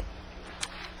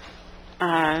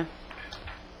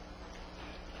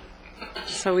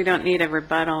 So we don't need a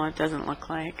rebuttal, it doesn't look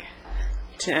like.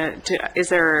 Is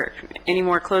there any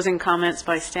more closing comments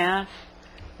by staff?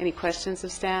 Any questions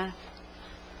of staff?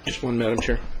 Just one, Madam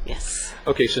Chair. Yes.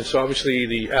 Okay, since obviously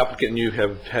the applicant and you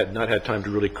have not had time to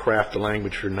really craft the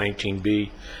language for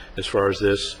 19B as far as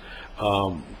this,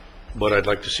 what I'd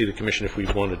like to see the commission, if we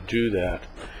want to do that,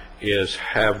 is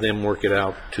have them work it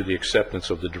out to the acceptance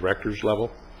of the director's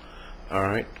level, all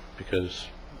right? Because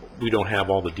we don't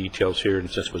have all the details here, and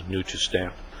since it was new to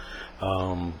staff.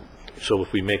 So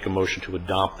if we make a motion to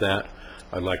adopt that,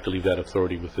 I'd like to leave that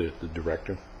authority with the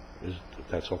director, if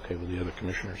that's okay with the other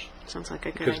commissioners. Sounds like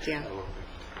a good idea.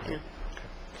 Yeah.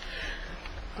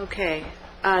 Okay.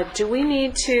 Do we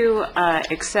need to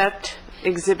accept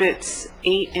Exhibits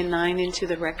 8 and 9 into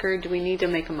the record? Do we need to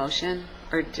make a motion?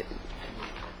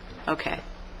 Okay.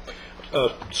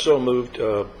 So moved.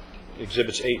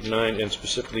 Exhibits 8 and 9, and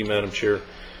specifically, Madam Chair,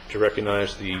 to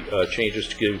recognize the changes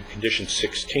to condition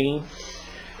 16,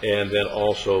 and then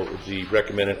also the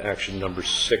recommended action number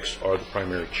 6 are the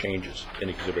primary changes in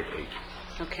Exhibit 8.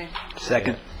 Okay.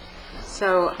 Second.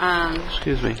 So,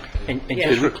 Excuse me. And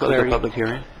yes. Should we close the public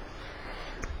hearing?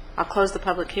 I'll close the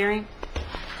public hearing.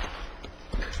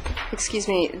 Excuse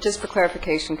me, just for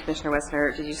clarification, Commissioner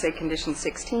Wessner, did you say condition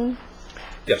 16?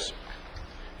 Yes.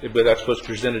 But that's what's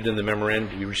presented in the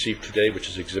memorandum you received today, which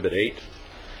is Exhibit 8.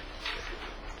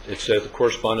 It says the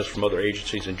correspondence from other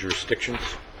agencies and jurisdictions,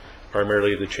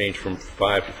 primarily the change from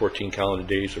 5 to 14 calendar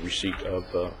days of receipt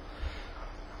of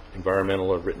environmental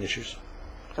or written issues.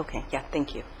 Okay, yeah,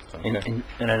 thank you. And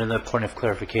another point of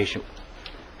clarification,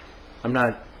 I'm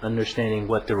not understanding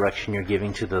what direction you're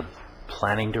giving to the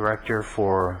planning director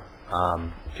for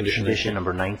condition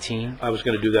number 19. I was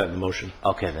going to do that in the motion.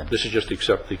 Okay, then. This is just to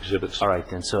accept the exhibits. All right,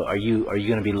 then. So are you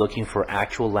going to be looking for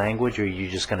actual language, or are you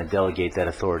just going to delegate that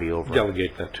authority over?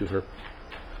 Delegate that to her.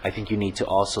 I think you need to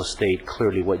also state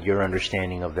clearly what your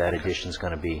understanding of that addition is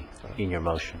going to be in your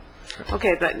motion.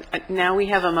 Okay, but now we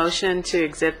have a motion to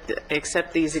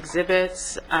accept these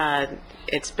exhibits.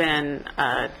 It's been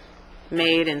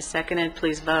made and seconded.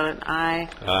 Please vote aye.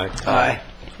 Aye. Aye.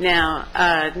 Now,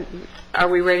 are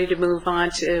we ready to move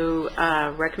on to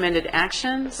recommended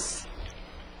actions?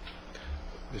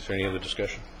 Is there any other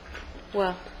discussion?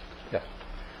 Well, Yeah.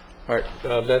 All right.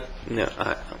 That. No,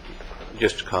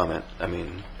 just a comment. I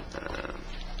mean,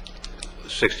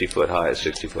 60 foot high is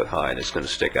 60 foot high, and it's going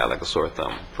to stick out like a sore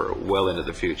thumb for well into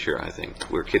the future. I think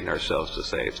we're kidding ourselves to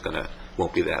say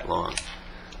won't be that long.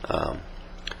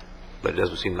 But it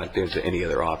doesn't seem like there's any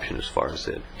other option as far as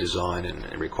the design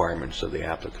and requirements of the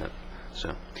applicant.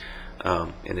 So,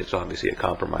 and it's obviously a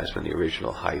compromise from the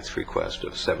original height request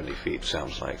of 70 feet,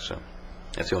 sounds like. So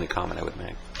that's the only comment I would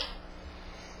make.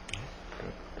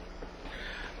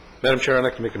 Madam Chair, I'd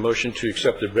like to make a motion to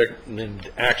accept the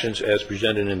recommended actions as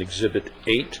presented in Exhibit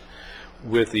 8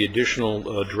 with the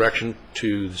additional direction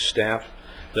to the staff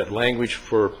that language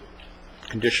for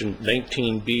condition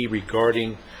 19B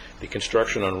regarding the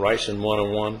construction on Rice and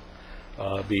 101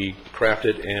 be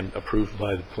crafted and approved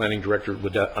by the planning director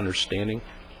with that understanding.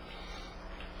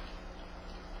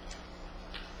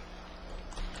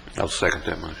 I'll second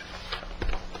that motion.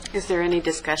 Is there any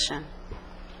discussion?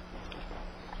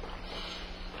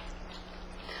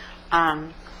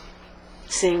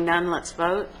 Seeing none, let's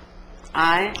vote.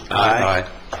 Aye. Aye.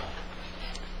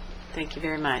 Thank you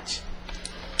very much.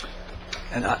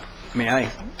 And I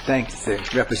thank the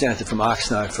representative from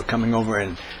Oxnard for coming over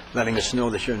and letting us know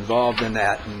that you're involved in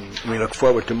that, and we look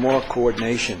forward to more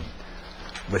coordination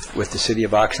with the city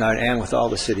of Oxnard and with all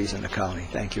the cities in the county.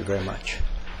 Thank you very much.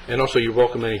 And also, you're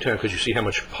welcome anytime, because you see how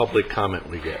much public comment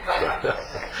we get.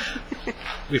 So.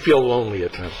 We feel lonely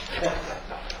at times.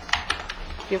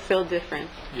 You'll feel different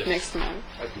next month.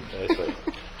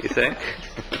 You think?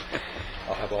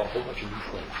 I'll have a whole bunch of new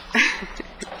friends.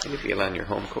 You feel on your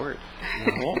home court.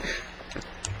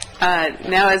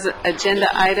 Now is agenda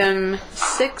item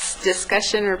 6,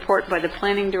 discussion report by the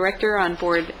planning director on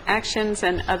board actions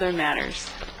and other matters.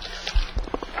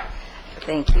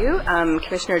 Thank you.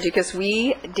 Commissioner Dukas,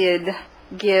 we did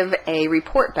give a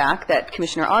report back that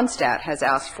Commissioner Onstadt has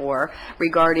asked for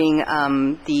regarding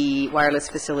the wireless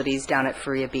facilities down at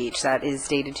Faria Beach. That is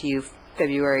dated to you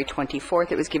February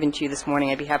 24th. It was given to you this morning.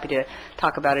 I'd be happy to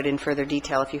talk about it in further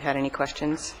detail if you had any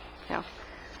questions. Yeah.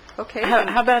 Okay.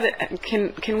 How about it?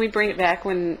 Can we bring it back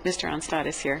when Mr. Onstadt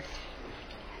is here?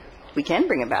 We can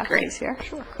bring it back when he's here.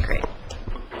 Sure. Great.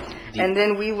 And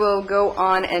then we will go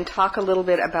on and talk a little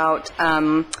bit about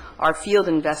our field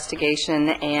investigation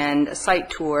and a site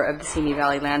tour of the Simi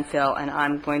Valley landfill, and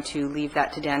I'm going to leave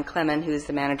that to Dan Clemen, who is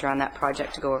the manager on that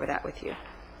project, to go over that with you.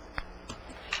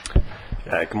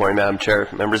 Good morning, Madam Chair,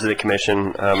 members of the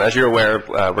Commission. As you're aware,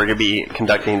 we're going to be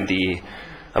conducting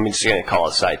I'm just going to call it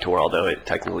a site tour, although it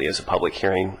technically is a public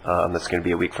hearing. That's going to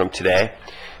be a week from today.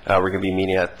 We're going to be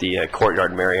meeting at the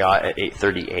Courtyard Marriott at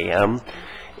 8:30 a.m.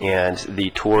 and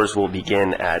the tours will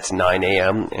begin at 9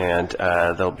 a.m. and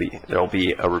there'll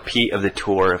be a repeat of the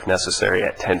tour if necessary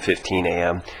at 10:15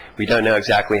 a.m. We don't know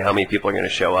exactly how many people are going to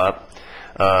show up.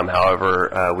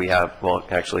 However, we have,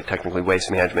 actually technically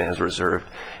Waste Management has reserved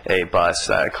a bus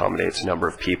that accommodates a number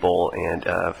of people, and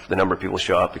if the number of people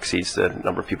show up exceeds the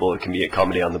number of people that can be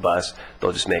accommodated on the bus,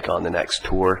 they'll just make on the next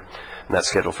tour. And that's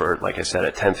scheduled for, like I said,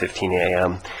 at 10:15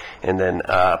 a.m. And then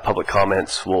public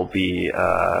comments will be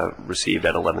received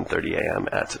at 11:30 a.m.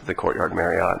 at the Courtyard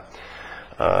Marriott.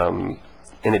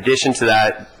 In addition to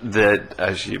that,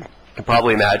 as you can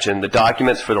probably imagine, the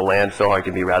documents for the landfill are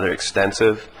going to be rather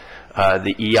extensive.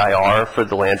 The EIR for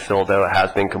the landfill, though,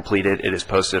 has been completed. It is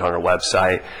posted on our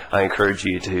website. I encourage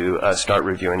you to start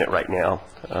reviewing it right now.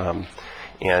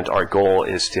 And our goal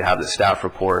is to have the staff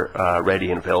report ready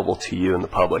and available to you and the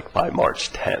public by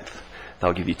March 10th.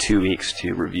 That'll give you 2 weeks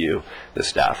to review the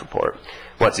staff report.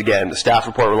 Once again, the staff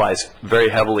report relies very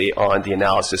heavily on the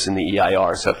analysis in the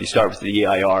EIR. So if you start with the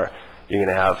EIR, you're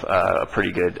going to have a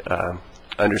pretty good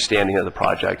understanding of the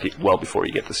project well before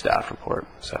you get the staff report.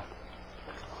 So.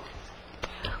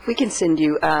 We can send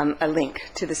you a link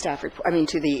to the staff report,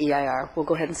 to the EIR. We'll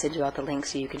go ahead and send you out the link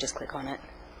so you can just click on it.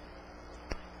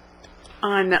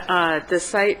 On the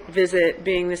site visit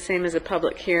being the same as a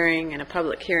public hearing, and a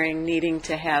public hearing needing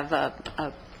to have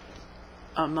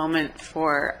a moment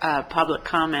for public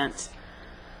comments,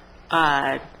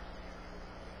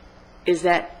 is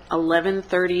that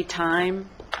 11:30 time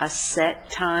a set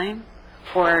time,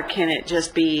 or can it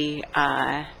just be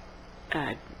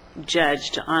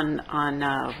judged on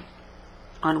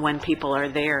when people are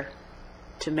there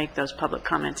to make those public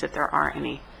comments, if there are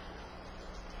any?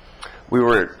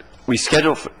 We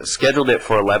scheduled it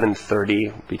for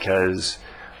 11:30 because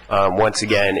once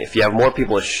again, if you have more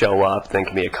people to show up than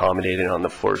can be accommodated on the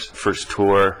first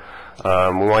tour, we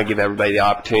want to give everybody the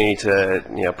opportunity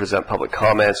to present public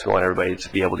comments. We want everybody to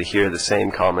be able to hear the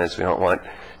same comments. We don't want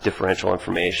differential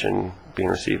information being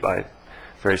received by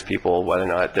various people, whether or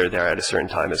not they're there at a certain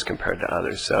time as compared to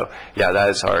others. So, yeah, that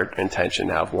is our intention,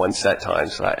 to have one set time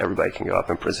so that everybody can go up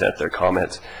and present their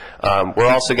comments. We're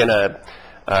also going to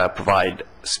provide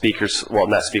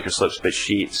not speaker slips, but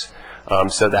sheets,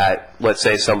 so that, let's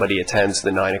say somebody attends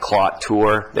the 9 o'clock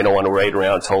tour, they don't want to wait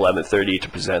around until 11:30 to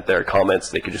present their comments,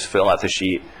 they could just fill out the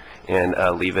sheet and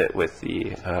leave it with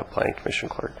the Planning Commission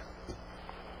clerk.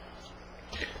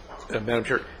 Madam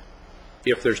Chair,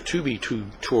 if there's two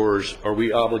tours, are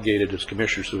we obligated as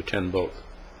commissioners to attend both?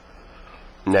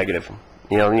 Negative.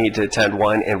 need to attend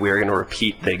one, and we're going to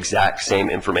repeat the exact same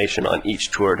information on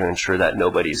each tour to ensure that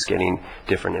nobody's getting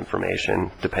different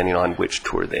information depending on which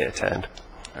tour they attend.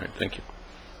 All right, thank you.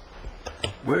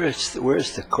 Where's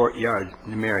the courtyard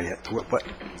in the Marriott?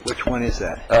 Which one is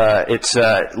that? It's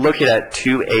located at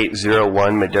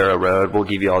 2801 Madera Road. We'll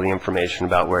give you all the information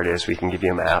about where it is. We can give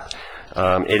you a map.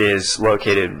 It is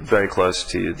located very close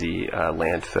to the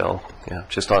landfill,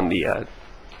 just on the, I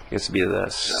guess it'd be the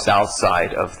south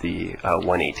side of the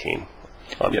 118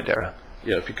 on Madera.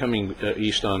 Yeah, if you're coming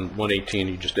east on 118,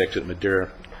 you just exit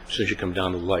Madera. As soon as you come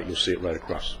down to the light, you'll see it right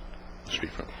across the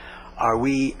street from. Are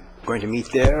we going to meet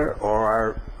there,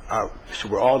 or so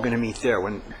we're all going to meet there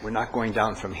when we're not going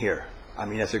down from here? I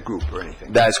mean, as a group or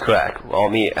anything? That is correct. We'll all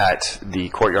meet at the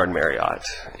Courtyard Marriott,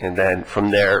 and then from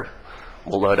there,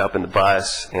 we'll load up in the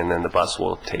bus, and then the bus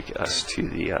will take us to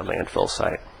the landfill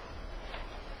site.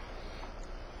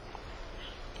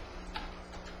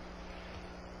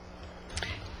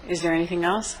 Is there anything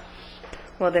else?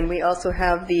 Well, then we also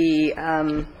have the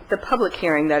public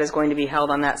hearing that is going to be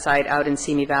held on that site out in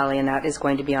Simi Valley, and that is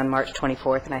going to be on March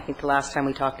 24th. And I think the last time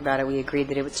we talked about it, we agreed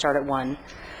that it would start at 1.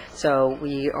 So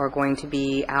we are going to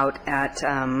be out at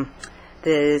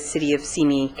the City of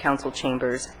Simi Council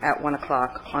Chambers at 1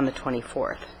 o'clock on the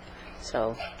 24th.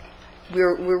 So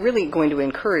we're really going to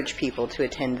encourage people to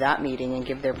attend that meeting and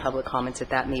give their public comments at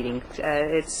that meeting.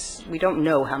 We don't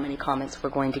know how many comments we're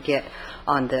going to get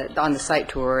on the site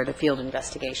tour or the field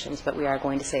investigations, but we are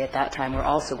going to say at that time we're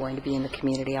also going to be in the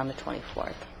community on the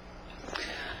 24th.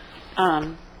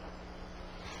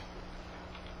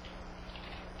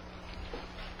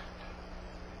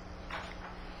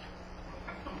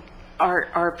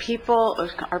 Are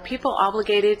people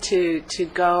obligated to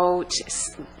go to,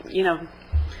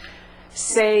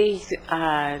 say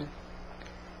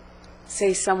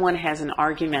someone has an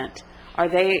argument, are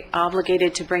they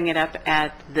obligated to bring it up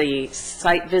at the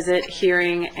site visit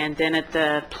hearing and then at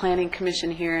the Planning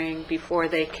Commission hearing before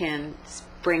they can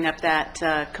bring up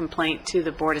that complaint to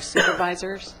the Board of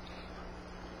Supervisors?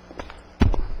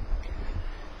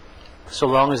 So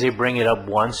long as they bring it up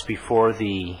once before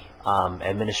the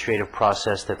administrative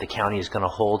process that the county is going to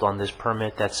hold on this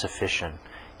permit, that's sufficient.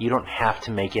 You don't have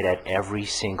to make it at every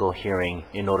single hearing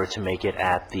in order to make it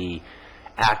at the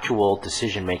actual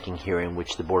decision-making hearing,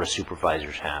 which the Board of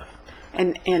Supervisors have.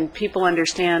 And people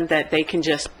understand that they can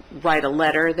just write a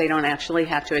letter. They don't actually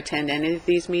have to attend any of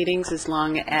these meetings as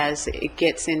long as it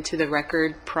gets into the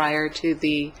record prior to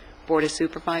the Board of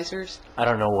Supervisors? I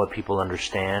don't know what people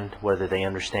understand, whether they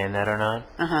understand that or not.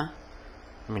 Uh-huh.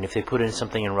 I mean, if they put in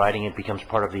something in writing, it becomes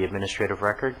part of the administrative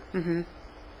record. Mm-hmm.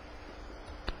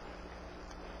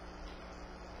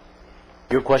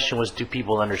 Your question was, do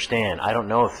people understand? I don't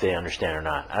know if they understand or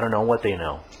not. I don't know what they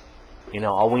know.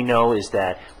 All we know is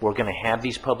that we're going to have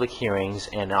these public hearings,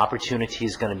 and opportunity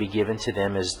is going to be given to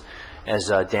them, as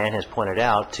Dan has pointed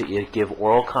out, to give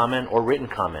oral comment or written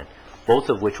comment, both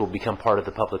of which will become part of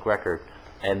the public record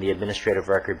and the administrative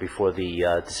record before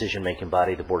the decision-making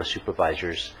body, the Board of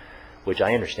Supervisors, which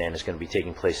I understand is going to be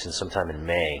taking place sometime in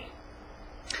May.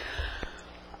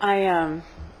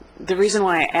 The reason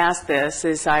why I asked this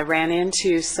is I ran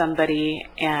into somebody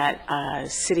at a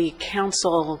city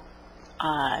council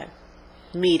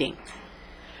meeting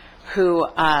who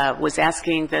was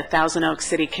asking the Thousand Oaks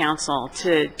City Council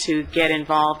to get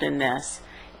involved in this,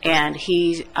 and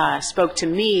he spoke to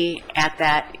me at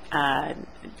that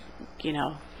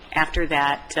after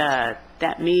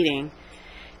that meeting,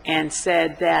 and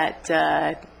said that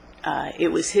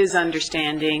it was his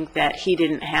understanding that he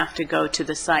didn't have to go to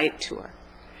the site tour.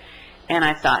 And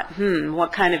I thought,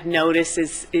 what kind of notice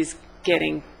is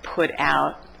getting put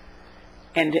out?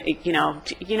 And you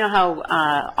know how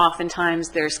oftentimes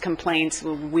there's complaints,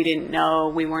 well, we didn't know,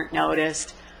 we weren't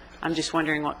noticed. I'm just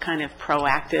wondering what kind of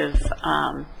proactive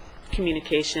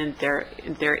communication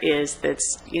there is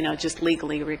that's just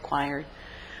legally required,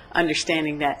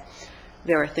 understanding that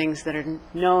there are things that are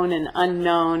known and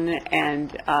unknown,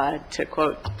 and to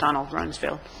quote Donald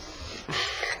Rumsfeld.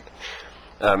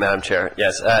 Madam Chair,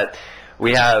 yes,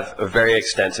 we have a very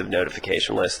extensive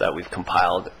notification list that we've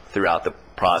compiled throughout the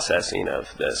processing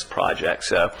of this project.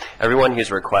 So everyone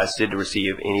who's requested to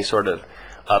receive any sort of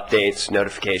updates,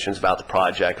 notifications about the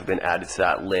project have been added to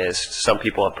that list. Some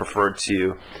people have preferred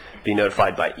to be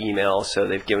notified by email, so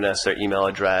they've given us their email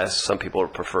address. Some people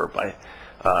prefer by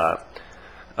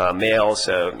mail,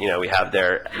 so we have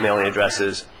their mailing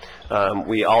addresses.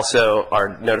 We also,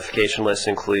 our notification list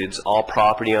includes all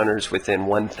property owners within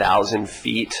 1,000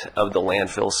 feet of the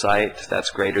landfill site. That's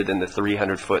greater than the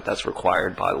 300 foot that's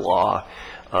required by law.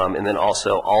 And then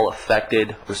also all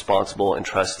affected, responsible, and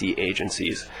trustee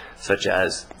agencies, such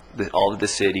as all of the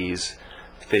cities,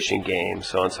 Fish and Game,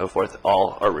 so on and so forth,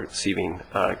 all are receiving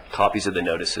copies of the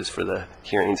notices for the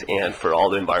hearings and for all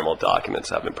the environmental documents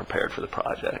that have been prepared for the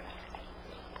project.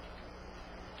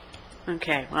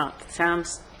 Okay, well,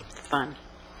 sounds fun.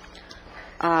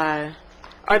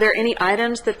 Are there any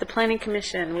items that the Planning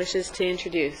Commission wishes to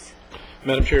introduce?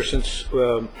 Madam Chair, since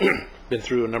been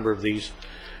through a number of these,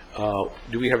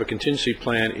 do we have a contingency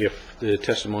plan if the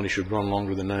testimony should run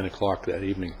longer than 9 o'clock that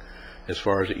evening, as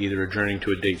far as either adjourning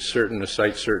to a date certain, a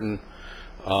site certain,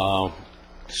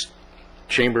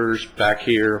 chambers back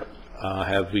here?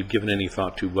 Have we given any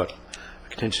thought to what a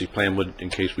contingency plan would in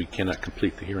case we cannot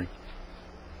complete the hearing?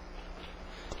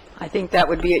 I think that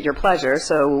would be at your pleasure.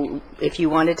 So if you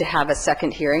wanted to have a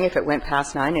second hearing, if it went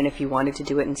past 9, and if you wanted to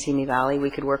do it in Simi Valley, we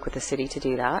could work with the city to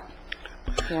do that.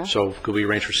 Yeah. So could we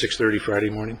arrange for 6:30 Friday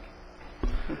morning?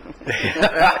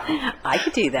 I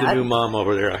could do that. The new mom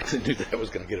over there, I knew that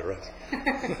was going to get arrested.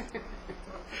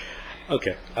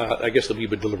 Okay, I guess that we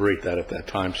would deliberate that at that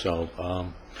time. So,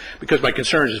 because my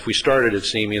concern is if we started at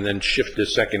Simi and then shift the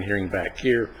second hearing back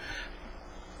here,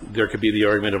 there could be the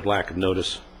argument of lack of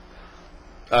notice.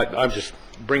 I'm just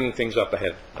bringing things up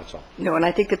ahead, that's all. No, and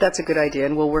I think that that's a good idea,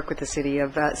 and we'll work with the city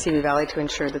of Simi Valley to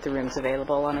ensure that the room's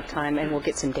available on a time, and we'll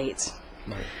get some dates.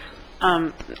 Right.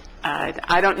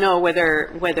 I don't know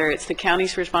whether it's the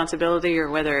county's responsibility or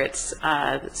whether it's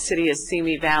the city of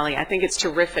Simi Valley. I think it's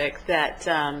terrific that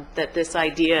that this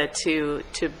idea to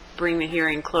bring the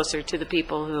hearing closer to the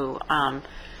people who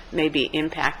may be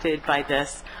impacted by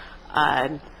this,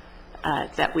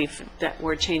 that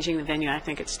we're changing the venue. I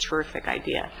think it's a terrific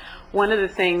idea. One of the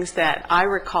things that I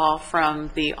recall from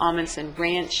the Amundsen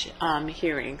Ranch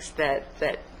hearings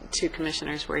that two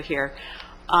commissioners were here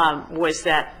was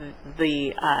that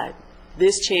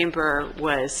this chamber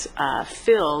was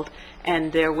filled,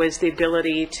 and there was the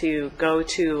ability to go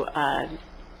to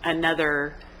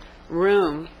another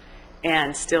room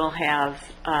and still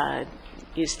have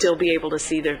you still be able to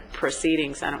see the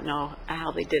proceedings. I don't know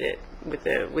how they did it with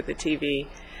the TV,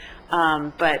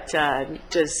 but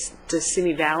does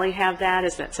Simi Valley have that?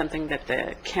 Is that something that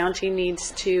the county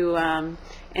needs to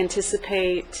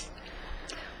anticipate?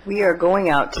 We are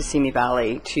going out to Simi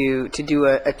Valley to do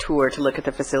a tour to look at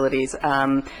the facilities.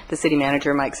 The city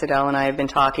manager, Mike Siddell, and I have been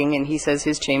talking, and he says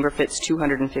his chamber fits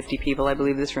 250 people. I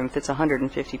believe this room fits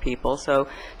 150 people, so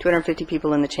 250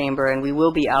 people in the chamber, and we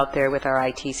will be out there with our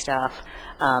IT staff,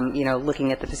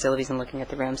 looking at the facilities and looking at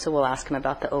the rooms. So we'll ask him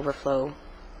about the overflow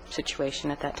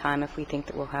situation at that time if we think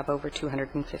that we'll have over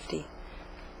 250.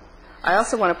 I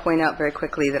also want to point out very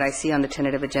quickly that I see on the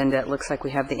tentative agenda it looks like we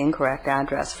have the incorrect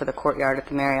address for the courtyard at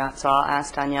the Marriott, so I'll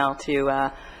ask Danielle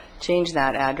to change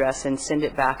that address and send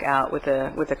it back out with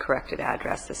a corrected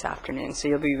address this afternoon. So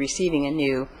you'll be receiving a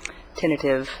new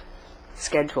tentative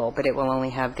schedule, but it will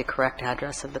only have the correct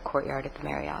address of the courtyard at the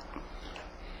Marriott.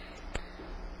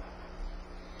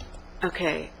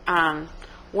 Okay.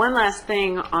 One last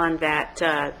thing on that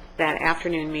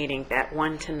afternoon meeting, that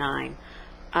 1 to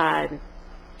 9.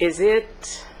 Is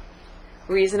it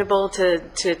reasonable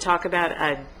to talk about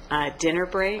a dinner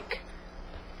break?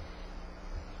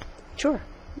 Sure.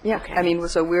 Yeah. Okay. I mean,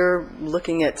 so we're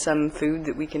looking at some food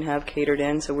that we can have catered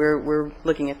in, so we're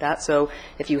looking at that. So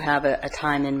if you have a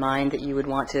time in mind that you would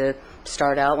want to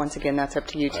start out, once again, that's up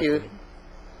to you too.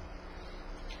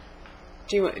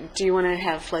 Do you want to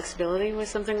have flexibility with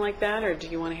something like that, or do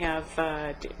you want to have?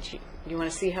 Do you want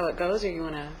to see how it goes, or how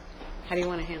do you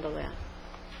want to handle that?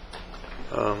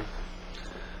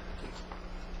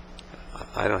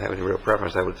 I don't have any real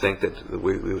preference. I would think that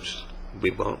we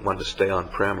won't want to stay on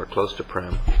prem or close to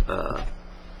prem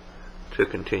to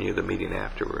continue the meeting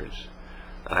afterwards.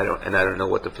 I don't know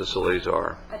what the facilities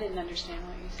are. I didn't understand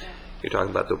what you said. You're talking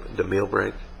about the meal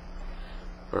break?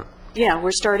 Or Yeah,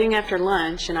 we're starting after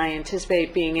lunch, and I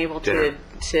anticipate being able to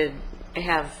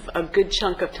have a good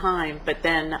chunk of time, but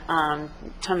then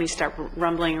tummies start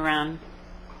rumbling around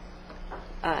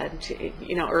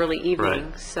early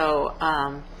evening. Right.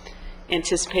 So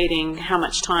anticipating how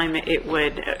much time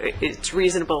it's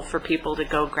reasonable for people to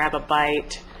go grab a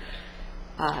bite.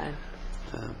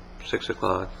 6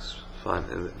 o'clock is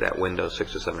fine. That window,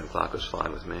 6 to 7 o'clock, is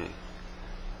fine with me.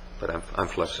 But I'm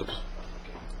flexible.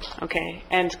 Okay,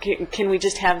 and can we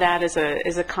just have that as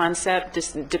a concept,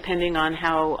 just depending on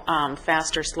how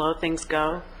fast or slow things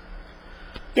go?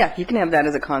 Yeah, you can have that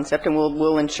as a concept, and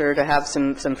we'll ensure to have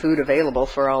some food available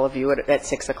for all of you at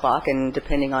 6 o'clock, and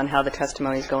depending on how the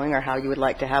testimony is going or how you would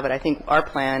like to have it. I think our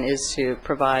plan is to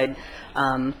provide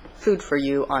food for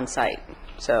you on site.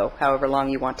 So however long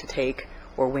you want to take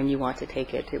or when you want to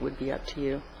take it, it would be up to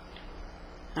you.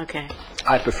 Okay.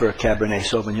 I prefer Cabernet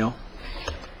Sauvignon.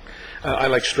 I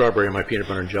like strawberry in my peanut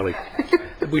butter and jelly.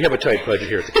 We have a tight budget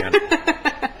here at the county.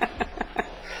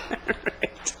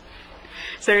 Right.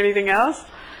 Is there anything else?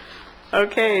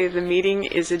 Okay, the meeting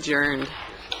is adjourned.